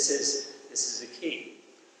this is a key.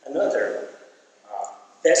 Another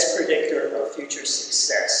best predictor of future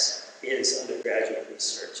success is undergraduate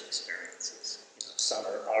research experiences.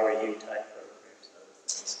 Summer REU type programs and other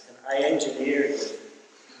things. And I engineered with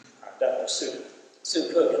Dr.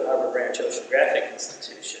 Sue Cook at Harbor Branch Oceanographic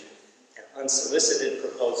Institution an unsolicited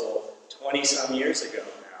proposal 20-some years ago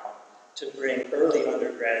now to bring early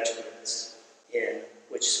undergraduates in,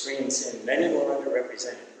 which screens in many more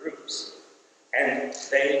underrepresented groups. And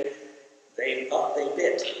they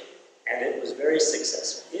bit, and it was very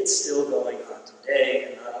successful. It's still going on today,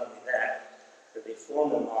 and not only that, but the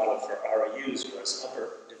former model for REUs was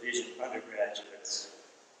upper division undergraduates,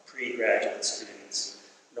 pre-graduate students,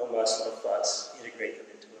 no muss, no fuss, integrate them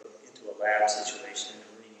into a lab situation, in a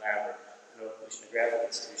marine lab or an oceanographic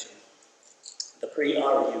institution. The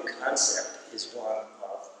pre-REU concept is one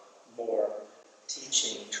of more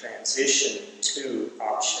teaching transition to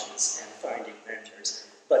options and finding mentors,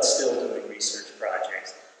 but still doing research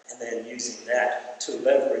projects, and then using that to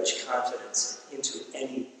leverage confidence into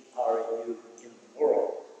any REU in the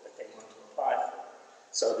world that they want to apply for.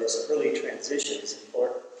 So this early transition is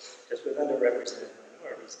important, because with underrepresented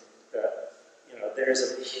minorities,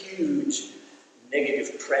 there's a huge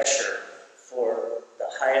negative pressure for the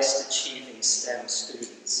highest achieving STEM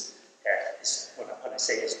students at, when I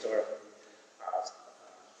say historically,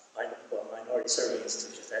 minority serving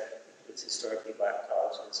institutions, that includes historically black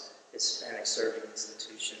colleges, Hispanic serving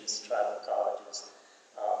institutions, tribal colleges.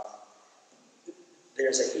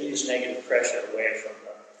 There's a huge negative pressure away from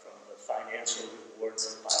the financial rewards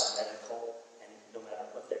of biomedical, and no matter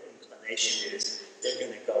what their inclination is, they're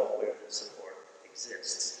going to go where the support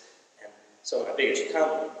exists. And so my biggest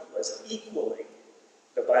accomplishment was equaling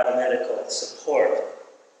the biomedical support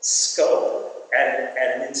scope at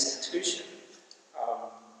an institution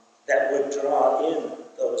that would draw in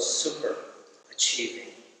those super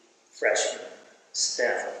achieving freshman,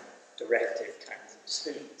 STEM, directive kinds of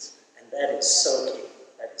students. And that is so key.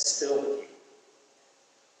 That is still the key.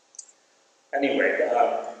 Anyway,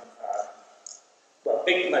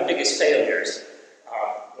 my biggest failures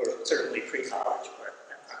were certainly pre-college, but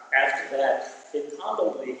after that, it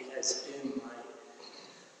probably has been my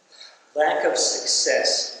lack of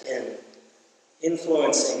success in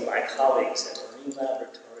influencing my colleagues at marine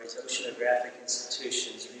laboratories, oceanographic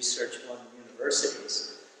institutions, Research One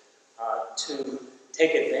universities, to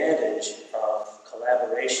take advantage of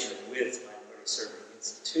collaboration with minority serving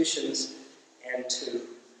institutions and to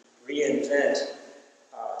reinvent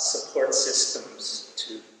support systems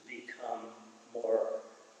to become more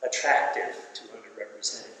attractive to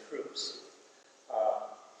underrepresented groups.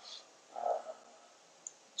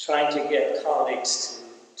 Trying to get colleagues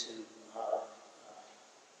to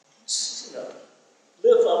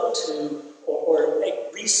live up to or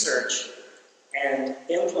make research and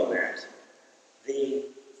implement the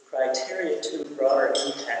criteria to broader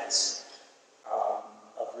impacts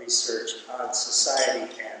of research on society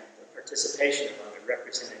and the participation of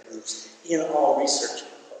underrepresented groups in all research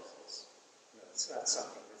proposals. It's not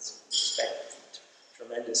something that's expected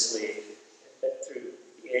tremendously through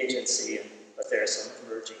the agency, but there are some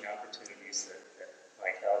emerging opportunities that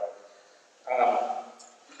might help.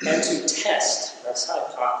 And to test this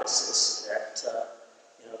hypothesis that,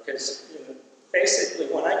 because basically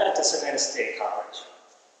when I got to Savannah State College,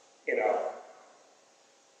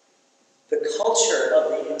 the culture of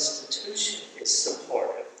the institution is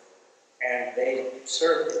supportive, and it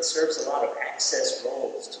serves a lot of access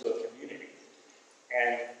roles to a community.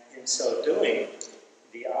 And in so doing,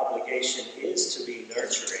 the obligation is to be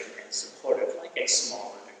nurturing and supportive, like a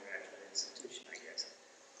small undergraduate institution, I guess.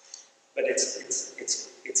 But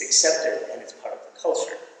it's accepted and it's part of the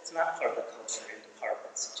culture. It's not part of the culture in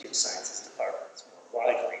departments, geosciences departments, more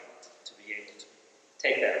widely to be able to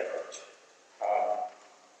take that approach.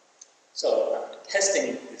 So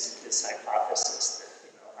testing this hypothesis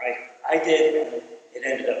that I did, and it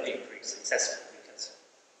ended up being pretty successful because,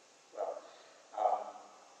 well,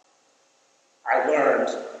 I learned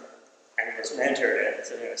and was mentored at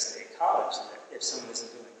Savannah State College that if someone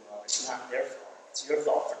isn't doing well, it's not their fault. It's your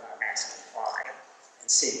fault for not asking why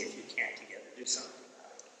and seeing if you can't together do something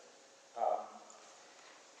about it.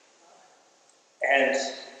 And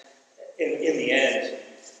in the end,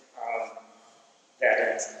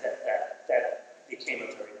 that became a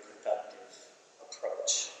very productive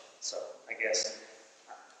approach. So I guess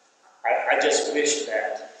I just wish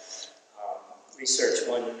that Research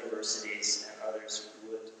One universities and others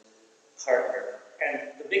would partner.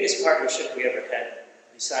 And the biggest partnership we ever had,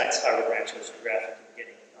 besides Harvard Ranch Oceanographic and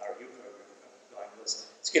getting the RU program going, was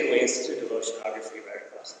Skidaway Institute of Oceanography right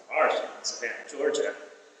across the marsh in Savannah, Georgia,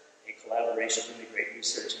 a collaboration to integrate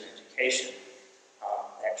research and education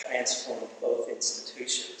that transformed both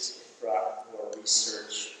institutions. It brought more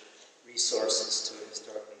research resources to a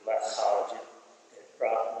historically black college. It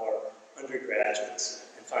brought more undergraduates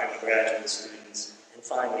and finally graduate students and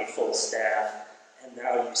finally full staff. And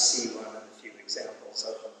now you see one of the few examples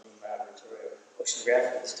of a laboratory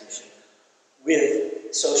oceanographic institution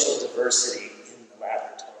with social diversity in the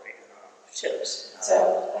laboratory and on ships.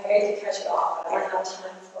 So I hate to cut you off, but I don't have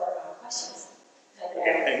time for questions.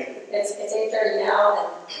 And it's 8:30 now,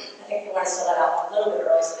 and I think they want us to let out a little bit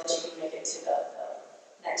early so that you can make it to the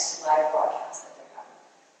next live broadcast that they're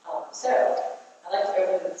having. So I'd like to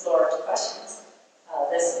open the floor to questions.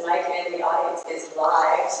 This mic in the audience is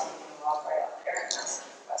live, so you can walk right up there and ask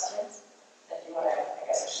questions. If you want to, I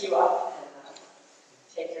guess, queue up and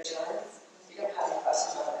take your turns. If you don't have any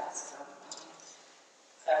questions, I would ask them.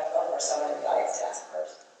 So I'd love for someone in the audience to ask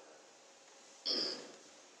first.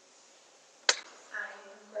 Hi,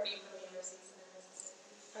 I'm Courtney from the University of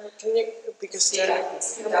Mississippi. Can you, because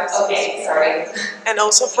Okay, sorry. and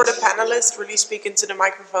also for the panelists, really speak into the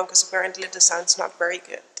microphone because apparently the sound's not very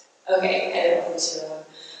good. Okay, I didn't want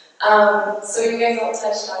to. So you guys all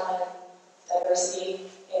touched on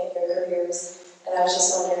diversity in your careers, and I was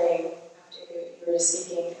just wondering, after you were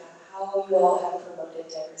speaking, how you all have promoted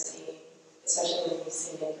diversity, especially when you've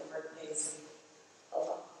seen it in your workplace,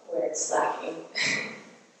 where it's lacking.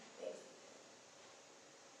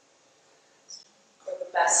 Or the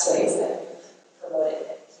best ways that you've promoted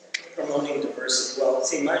it. Promoting diversity. Well,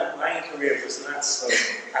 see, my career was not so,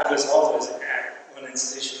 I was always at one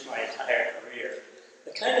institution my entire career.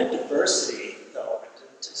 The kind of diversity, though,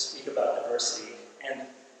 to speak about diversity, and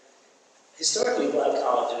historically black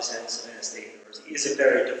colleges and Savannah State University is a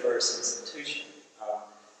very diverse institution.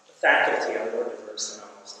 The faculty are more diverse than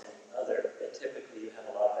almost any other. And typically you have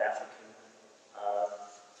a lot of African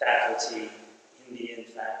faculty, Indian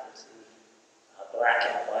faculty, black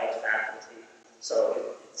and white faculty.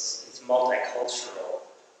 So it's multicultural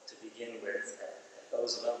to begin with at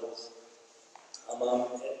those levels.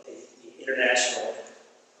 Among the international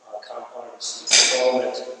component of student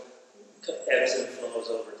enrollment ebbs and flows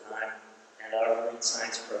over time, and our marine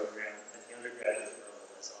science program at the undergraduate level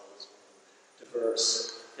has always been diverse,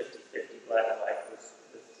 50-50 black-white with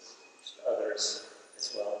others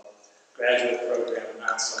as well. Graduate program,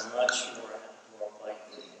 not so much, more white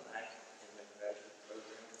than black in the graduate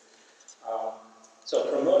program. So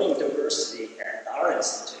promoting diversity at our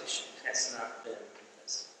institution has not been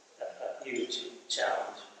a huge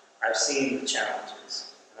challenge. I've seen the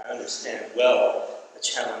challenges, and I understand well the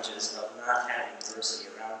challenges of not having diversity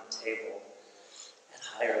around the table at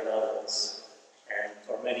higher levels. And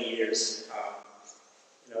for many years,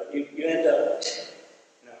 you end up,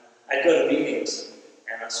 I'd go to meetings,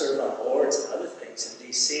 and I serve on boards and other things in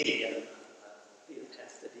DC, and I've been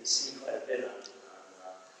to DC quite a bit on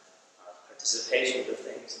participation with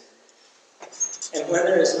things. And when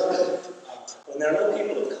there are no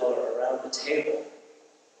people of color around the table,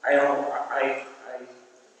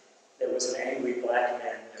 there was an angry black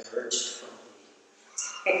man emerged from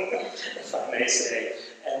me, if I may say,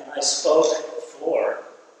 and I spoke for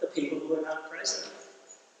the people who were not present.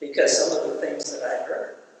 Because some of the things that I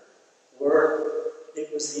heard it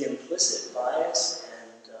was the implicit bias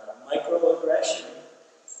and microaggression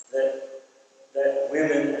that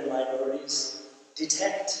women and minorities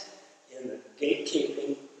detect in the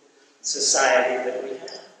gatekeeping society that we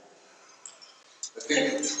have. I think,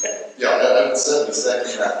 yeah, I would certainly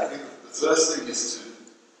second that. I think the first thing is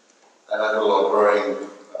to, and I know a lot of growing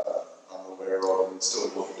I'm aware of and still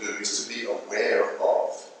want to do, is to be aware of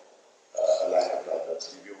a lack of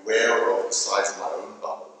diversity, be aware of the size of my own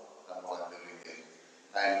bubble and what I'm living in,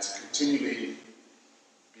 and to continually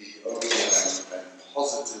be open and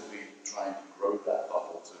positively trying to grow that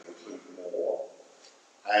bubble to include more.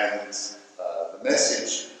 And the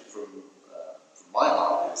message from my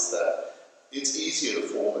heart is that it's easier to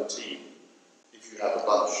form a team if you have a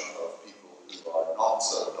bunch of people who are not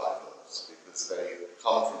so diverse, because they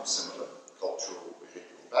come from similar cultural,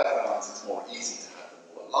 behavioral backgrounds. It's more easy to have them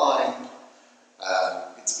all aligned.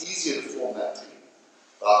 It's easier to form that team,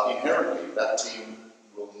 but inherently that team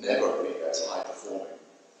will never be as high performing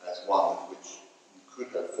as one which you could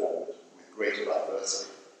have formed with greater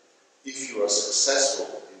diversity. If you are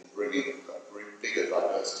successful in bringing a bigger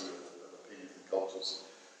diversity of opinions and cultures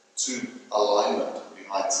to alignment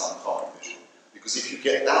behind some common vision. Because if you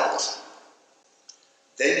get that,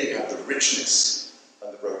 then you have the richness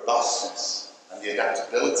and the robustness and the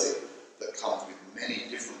adaptability that comes with many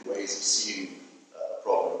different ways of seeing a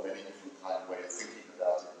problem, many different kind of ways of thinking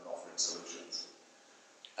about it and offering solutions.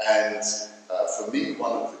 And for me,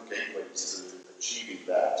 one of the gateways to achieving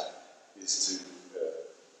that is to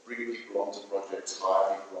bring people onto projects,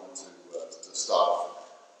 hire people onto staff,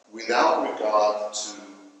 without regard to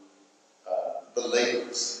the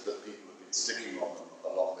labels that people have been sticking on them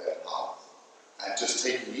along their path, and just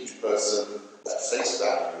taking each person at face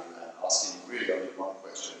value and asking really only one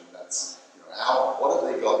question, and that's, what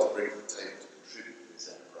have they got to bring to the table to contribute to this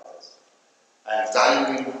enterprise? And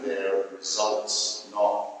valuing their results,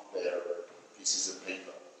 not their pieces of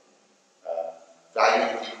paper.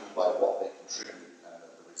 Valuing people by what they contribute and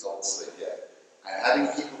the results they get. And having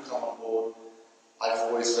people come on board, I've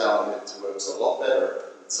always found it works a lot better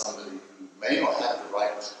with somebody who may not have the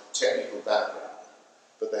right technical background,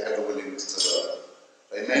 but they have the willingness to learn.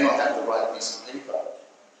 They may not have the right piece of paper,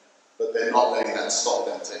 but they're not letting that stop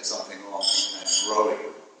them take something on and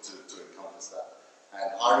growing to encompass that.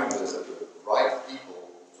 And hiring the right people,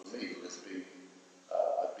 for me, has been,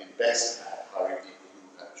 I've been best at hiring people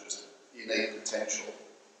who have just innate potential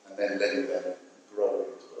and then letting them grow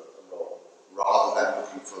into a role, rather than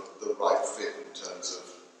looking for the right fit in terms of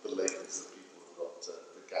the labels that people have got to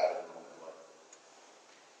gather along their way.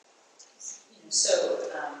 So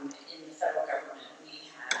in the federal government,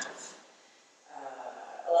 we have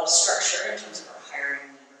a lot of structure in terms of our hiring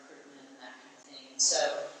and recruitment and that kind of thing. And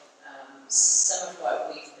so some of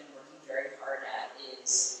what we've been working very hard at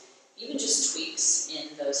is even just tweaks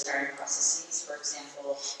in those hiring processes. For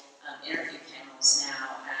example, interview panels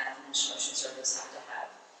now at the National Ocean Service have to have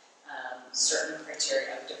certain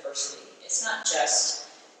criteria of diversity. It's not just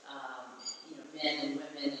men and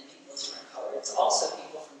women and people of different color. It's also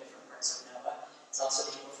people from different parts of NOAA. It's also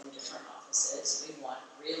people from different offices. We want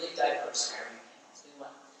really diverse hiring panels. We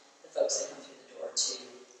want the folks that come through the door to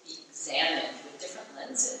be examined with different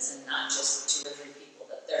lenses and not just 2 or 3 people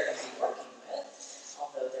that they're going to be working with,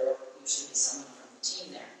 although there will usually be someone from the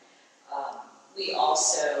team there. We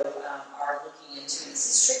also are looking into, and this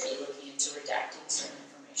is tricky, looking into redacting certain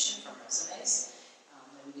information from resumes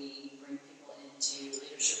when we bring people into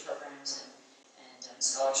leadership programs and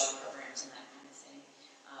scholarship programs and that kind of thing.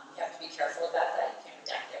 You have to be careful about that. You can't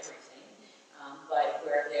redact everything. But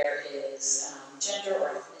where there is gender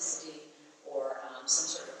or ethnicity or some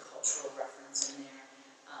sort of cultural reference in there,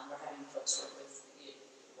 we're having folks work with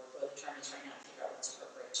attorneys right now to figure out what's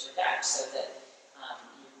appropriate to redact so that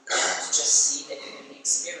you just see the human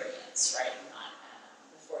experience, right? Not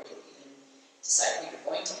before you even decide who you're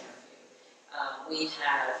going to interview. We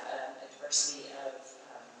have a diversity of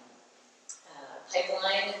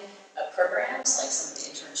pipeline programs, like some of the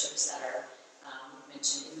internships that are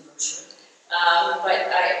mentioned in the brochure. But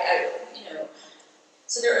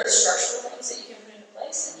so there are the structural things that you can put into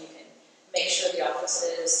place, and you can make sure the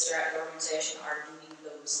offices throughout your organization are doing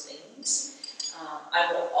those things.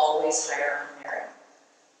 I will always hire on merit.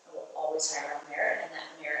 I will always hire on merit, and that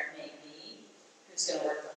merit may be who's going to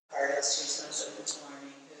work the hardest, who's most open to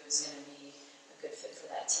learning, who's going to be a good fit for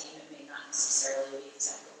that team. It may not necessarily be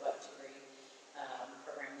exactly what degree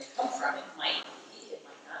program they come from. It might be, it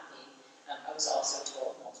might not be. I was also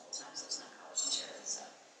told multiple times I was not college material, so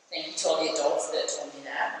thank you to all the adults that told me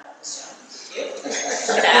that when I was young. Thank you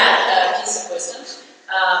for that piece of wisdom.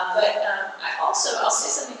 I'll say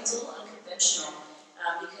something that's a little unconventional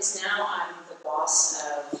because now I'm the boss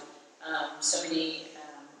of so many,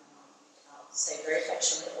 I'll say very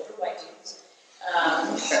affectionately, older white dudes.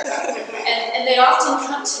 And they often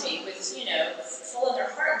come to me with, full in their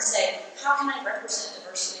heart and say, how can I represent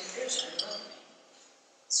diversity and inclusion in the room?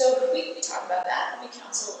 So we talk about that, and we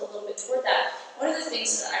counsel a little bit toward that. One of the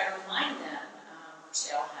things that I remind them, which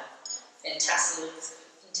they all have fantastically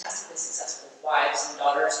successful wives and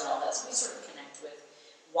daughters and all that, so we sort of connect with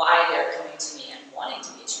why they're coming to me and wanting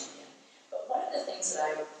to be a champion. But one of the things that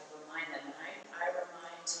I remind them, and I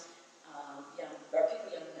remind our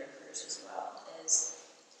people young in their careers as well, is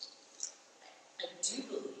I do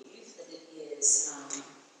believe that it is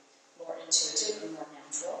more intuitive and more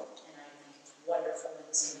natural, and I think it's wonderful when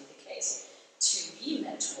this can be the case, to be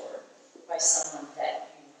mentored by someone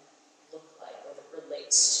that you look like or that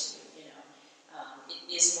relates to you.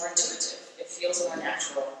 It is more intuitive. It feels more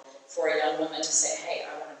natural for a young woman to say, hey,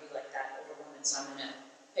 I want to be like that older woman, so I'm going to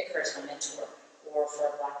pick her as my mentor. Or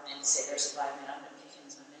for a black man to say, there's a black man, I'm going to pick him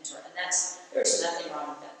as my mentor. And there's nothing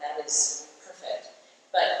wrong with that. That is perfect.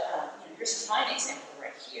 But here's a fine example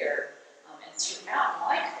right here. And throughout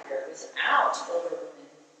my career, without older women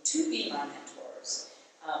to be my mentors,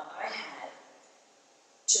 I had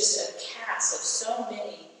just a cast of so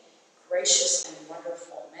many gracious and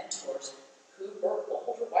wonderful mentors who were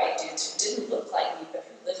older white dudes who didn't look like me, but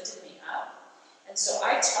who lifted me up. And so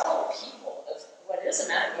I tell people, it doesn't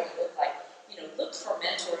matter what you look like, look for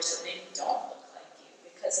mentors that maybe don't look like you,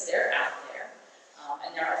 because they're out there,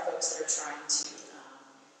 and there are folks that are trying to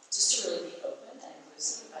just to really be open and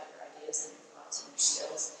inclusive about your ideas and your thoughts and your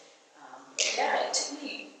skills. It took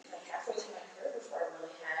me like halfway through my career before I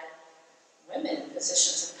really had women in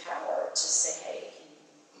positions of power to say, hey,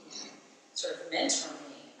 can you sort of mentor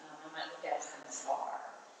me? I might look at it from afar,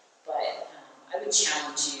 but I would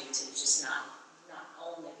challenge you to just not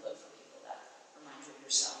only look for people that remind you of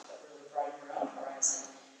yourself, but really broaden your own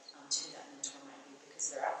horizon to who that mentor might be,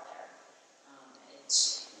 because they're out there. It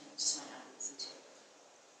just might not be easy to.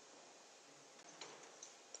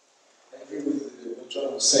 I agree with what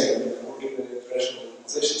John was saying. I'm working in an international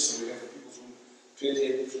organization, so we have people from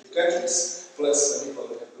 28 different countries, plus people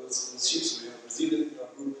that have those scholarships. We have Brazilian in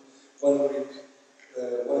our group, one Greek,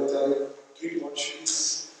 one Italian, 3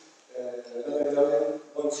 Portuguese, another Italian,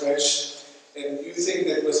 1 French. And you think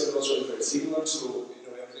that Western culture is very similar, so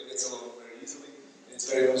everything gets along very easily, and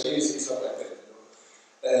it's very homogeneous. It's not like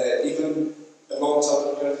that. Even among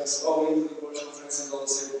South Americans, Italy, Portugal, France, and all the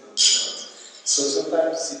same. No, it's not. So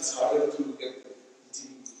sometimes it's harder to get the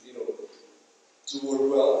team, to work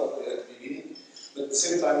well at the beginning. But at the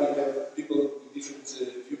same time, you have people with different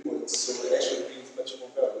viewpoints, so it actually brings much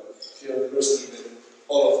more value. If you have diversity, then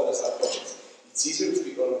all of us are Portuguese. It's easier to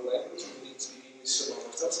speak our own language, we need to speak English some of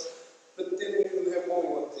ourselves. But then we will have only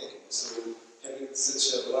one thing. So having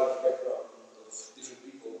such a large background of different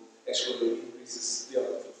people actually increases the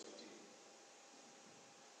output of the team.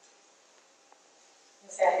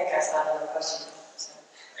 I think I saw another question. So.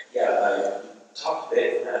 Yeah, you talked a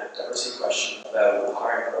bit in that diversity question about the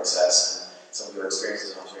hiring process and some of your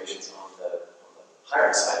experiences and observations on the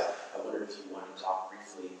hiring side. I wondered if you wanted to talk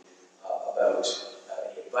briefly about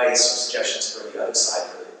any advice or suggestions for the other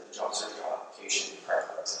side for the job search, job application part of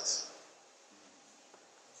the process.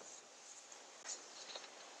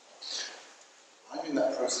 I'm in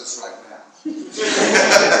that process right now.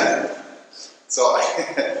 So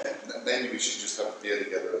maybe we should just have a beer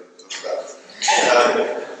together and talk about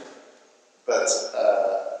it. But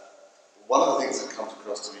one of the things that comes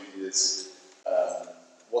across to me is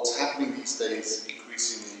what's happening these days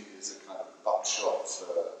increasingly is a kind of buckshot,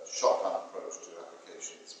 shotgun approach to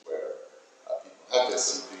applications where people have their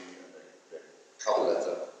CV and their cover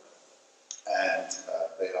letter, and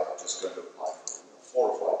they are just going to apply for 4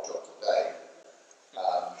 or 5 jobs a day.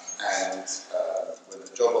 When the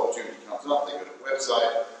job opportunity comes up, they go to the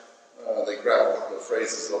website, they grab a couple of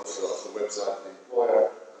phrases off the website of the employer,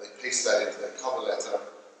 they paste that into their cover letter,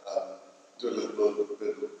 do a little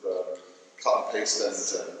bit of paste and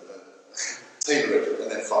tailor it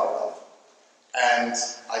and then fire it off. And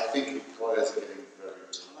I think employers are getting very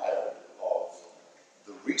tired of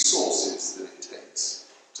the resources that it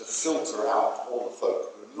takes to filter out all the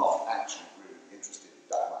folk who are not actually really interested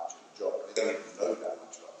that much in the job. They don't even know that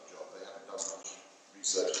much about the job. They haven't done much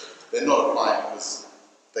research. They're not applying because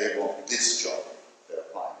they want this job. They're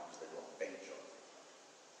applying because they want a job.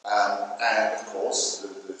 And of course,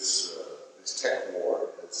 this tech war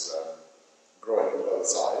is growing on both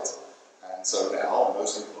sides. And so now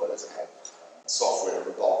most employers have software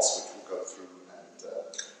robots which will go through and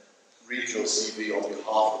read your CV on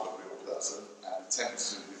behalf of a real person and attempt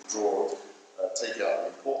to withdraw, take out the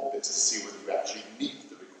important bits to see whether you actually meet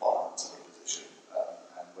the requirements of the position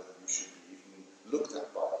and whether you should be even looked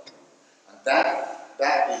at by a human. And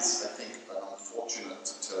that is, I think, an unfortunate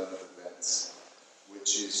turn of events,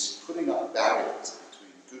 which is putting up barriers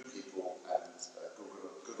between good people and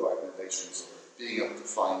good organizations being able to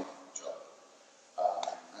find each other.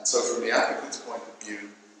 And so from the applicant's point of view,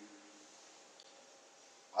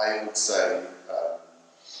 I would say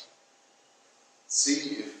see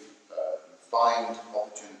if you find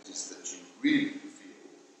opportunities that you really feel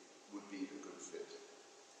would be a good fit.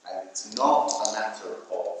 And it's not a matter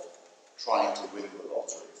of trying to win the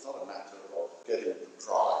lottery. It's not a matter of getting the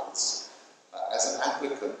prize. As an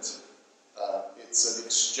applicant, it's an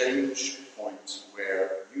exchange point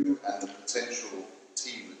where you and the potential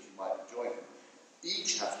team that you might be joining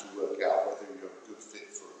each have to work out whether you're a good fit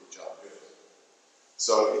for each other.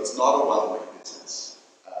 So it's not a one-way business.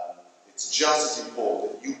 It's just as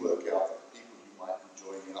important that you work out that the people you might be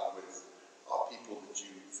joining up with are people that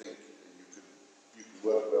you think you can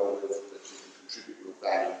work well with, that you can contribute real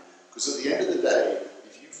value. Because at the end of the day,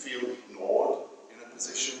 if you feel ignored in a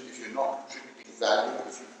position, if you're not contributing value,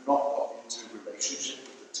 if you've not got into a relationship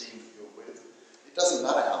with the team that you're with, it doesn't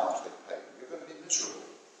matter how much they pay you, you're going to be miserable.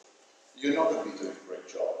 You're not going to be doing a great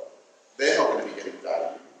job. They're not going to be getting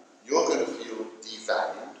value. You're going to feel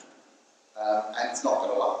devalued, and it's not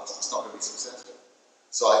going to last. It's not going to be successful.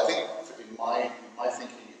 So I think, in my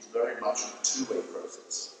thinking, it's very much a two-way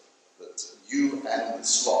process. That you and the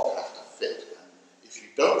slot have to fit. And if you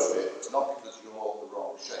don't fit, it's not because you're the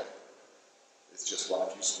wrong shape. It's just one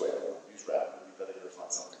of you square, one of you's round, and you better go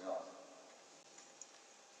find something else.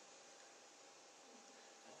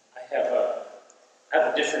 I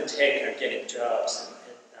have a different take on getting jobs.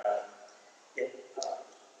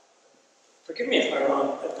 Forgive me if I'm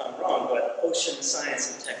wrong, but ocean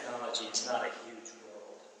science and technology is not a huge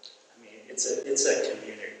world. I mean, it's a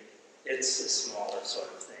community. It's a smaller sort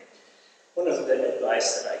of thing. One of the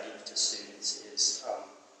advice that I give to students is,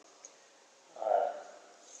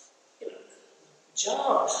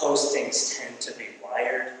 job postings tend to be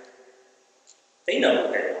wired. They know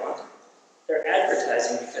what they want. They're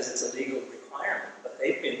advertising because it's a legal requirement, but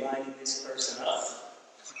they've been lining this person up.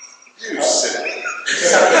 You silly.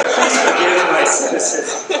 Please forgive my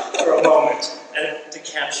cynicism for a moment and to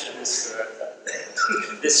capture this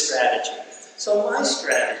this strategy. So my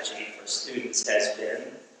strategy for students has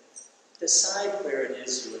been decide where it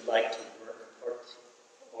is you would like to work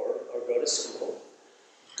or go to school.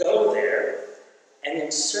 Go there and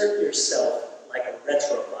insert yourself like a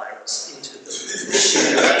retrovirus into the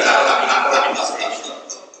machinery of the organization.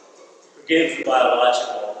 Forgive the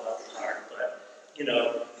biological part, but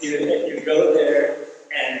you go there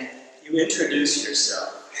and you introduce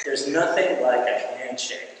yourself. There's nothing like a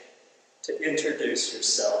handshake to introduce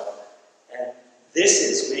yourself. And this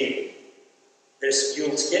is me.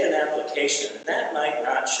 You'll get an application, and that might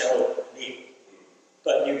not show me.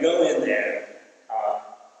 But you go in there,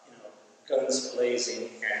 guns blazing,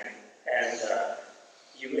 and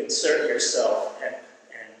you insert yourself. And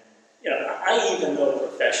I even know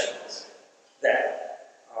professionals that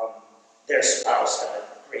their spouse got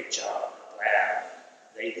a great job in a lab.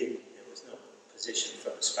 There was no position for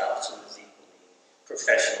the spouse who was equally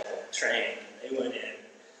professional and trained. And they went in,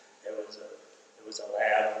 there was a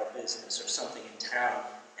lab or a business or something in town,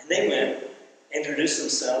 and they went, introduced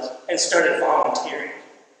themselves, and started volunteering.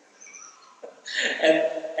 and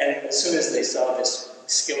as soon as they saw this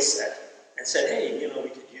skill set and said, hey, we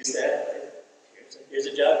could use that, here's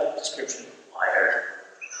a job description, hired.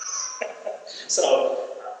 So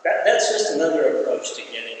that's just another approach to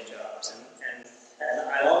getting jobs. And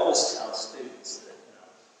I always tell students that,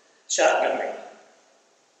 shotgunning,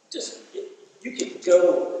 you could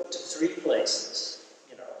go to 3 places,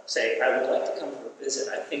 say, I would like to come for a visit.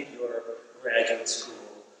 I think your graduate school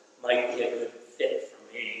might be a good fit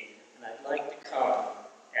for me, and I'd like to come.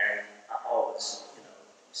 And I always,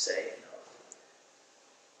 say,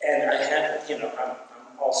 And I have,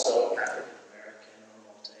 I'm also African American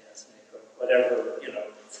or multi-ethnic or whatever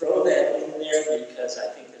because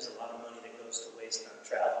I think there's a lot of money that goes to waste on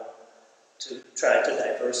travel to try to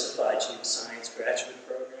diversify geoscience graduate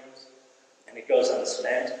programs, and it goes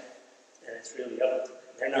unspent, and it's really up to them.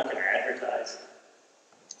 They're not going to advertise.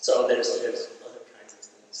 So there's other kinds of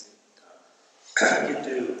things that you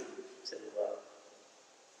do to,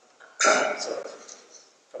 sort of,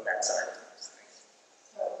 from that side of things.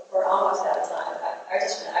 So we're almost out of time. I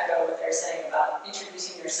just want to echo what they're saying about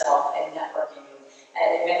introducing yourself and networking.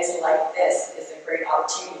 And events like this is a great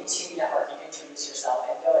opportunity to network and introduce yourself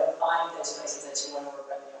and go and find those places that you want to work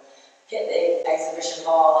with. You know, hit the exhibition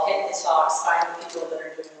hall, hit the talks, find the people that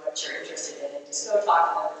are doing what you're interested in, and just go talk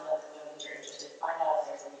to them and let them know that you're interested. Find out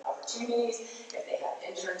if there's any opportunities, if they have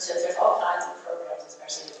internships. There's all kinds of programs,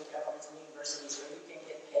 especially with governments and universities, where you can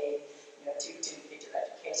get paid, you know, to get your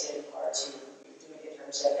education or to do an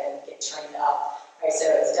internship and get trained up. Right, so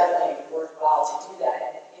it's definitely worthwhile to do that,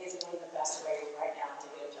 and it is one of the best ways right now to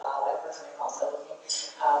get a job. I personally am also looking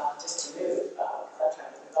just to move, because I'm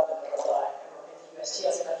trying to move up in the world. I work at the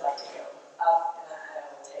USGS, but I'd like to go up, and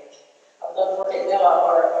I would love to work at NOAA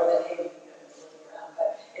or the Navy, looking around,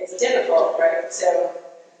 but it's difficult, right? So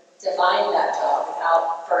to find that job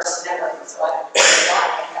without first networking, so I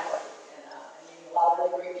network, and meet a lot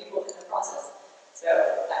of really great people in the process. So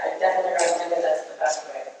I definitely recommend that that's the best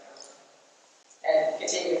way. And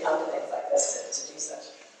continue to come to things like this to do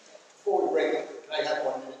such. Before we break it, can I have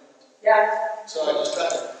 1 minute? Yeah. So I just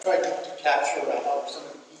tried to capture some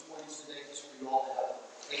of the key points today, just for you all to have.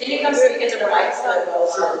 Can you come speak into the microphone?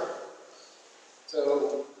 Sure.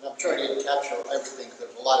 So I'm trying to capture everything because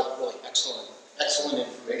there's a lot of really excellent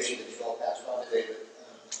information that you all passed on today.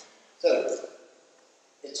 But, so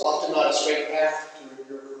it's often not a straight path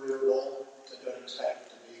to your career goal, so don't expect it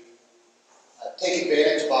to be. Take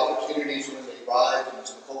advantage of opportunities when they arrive, and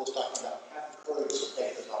as Nicole was talking about, have the courage to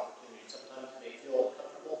take those opportunities. Sometimes you may feel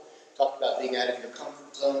uncomfortable. Talk about being out of your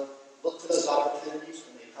comfort zone. Look for those opportunities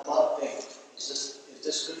when they come up. Think, is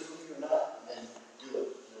this good for me or not? And then do it.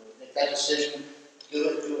 Make that decision. Do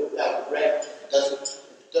it without regret. If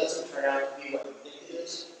it doesn't turn out to be what you think it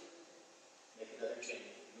is, make another change.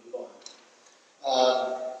 Move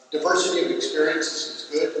on. Diversity of experiences is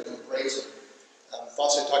good, and embrace it. We've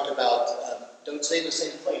also talked about don't stay in the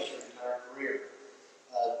same place your entire career.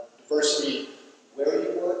 Diversity where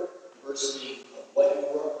you work, diversity of what you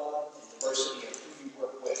work on, and diversity of who you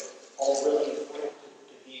work with. All really important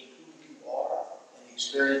to being who you are and the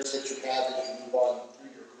experience that you have as you move on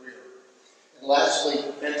through your career. And lastly,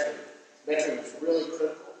 mentoring. Mentoring is really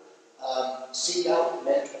critical. Seek out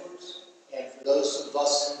mentors, and for those of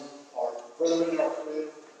us who are further in our career,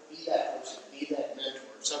 be that person, be that mentor.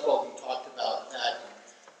 Several of you talked about that.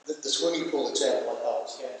 The swimming pool example I thought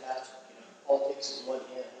was fantastic. You know, all it takes is one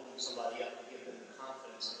hand holding somebody up to give them the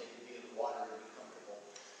confidence that they can be in the water and be comfortable.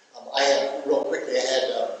 Real quickly,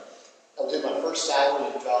 I was in my first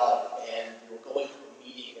salary job, and we were going to a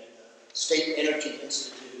meeting at the State Energy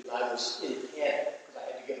Institute, and I was in panic because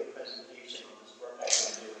I had to give a presentation on this work I'd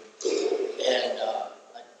been doing. And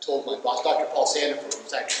I told my boss, Dr. Paul Sandiford, who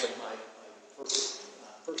was actually my first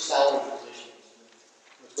salary position,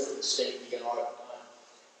 was with the state DNR at the time.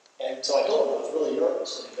 And so I told him I was really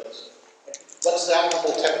nervous, and he goes, "What's the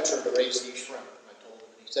optimal temperature to raise these shrimp?" And I told him.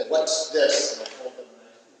 And he said, "What's this?" And I told him,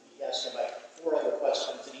 and he asked him like 4 other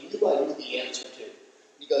questions, and he knew I knew the answer to.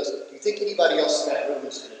 He goes, "Do you think anybody else in that room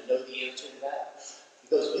is going to know the answer to that?" He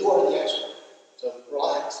goes, "You are the expert, so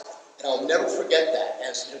relax." And I'll never forget that,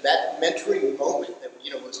 as you know, that mentoring moment that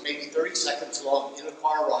was maybe 30 seconds long in a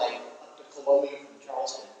car ride up to Columbia from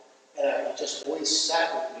Charleston, and it just always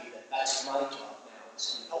sat with me that that's my job now, is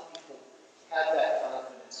to help people have that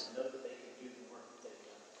confidence and know that they can do the work that they've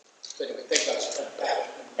done. So anyway, thank you guys for coming.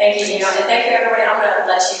 Thank you, Gino, and thank you, everybody. I'm going to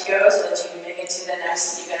let you go so that you can make it to the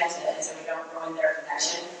next event, and so we don't ruin their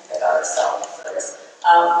connection with our self-service.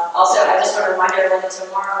 Also, I just want to remind everyone that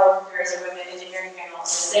tomorrow there is a women engineering panel at the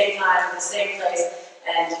same time, in the same place,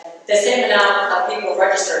 and the same amount of people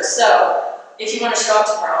registered. So, if you want to show up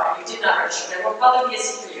tomorrow and you did not register, there will probably be a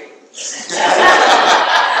seat for you.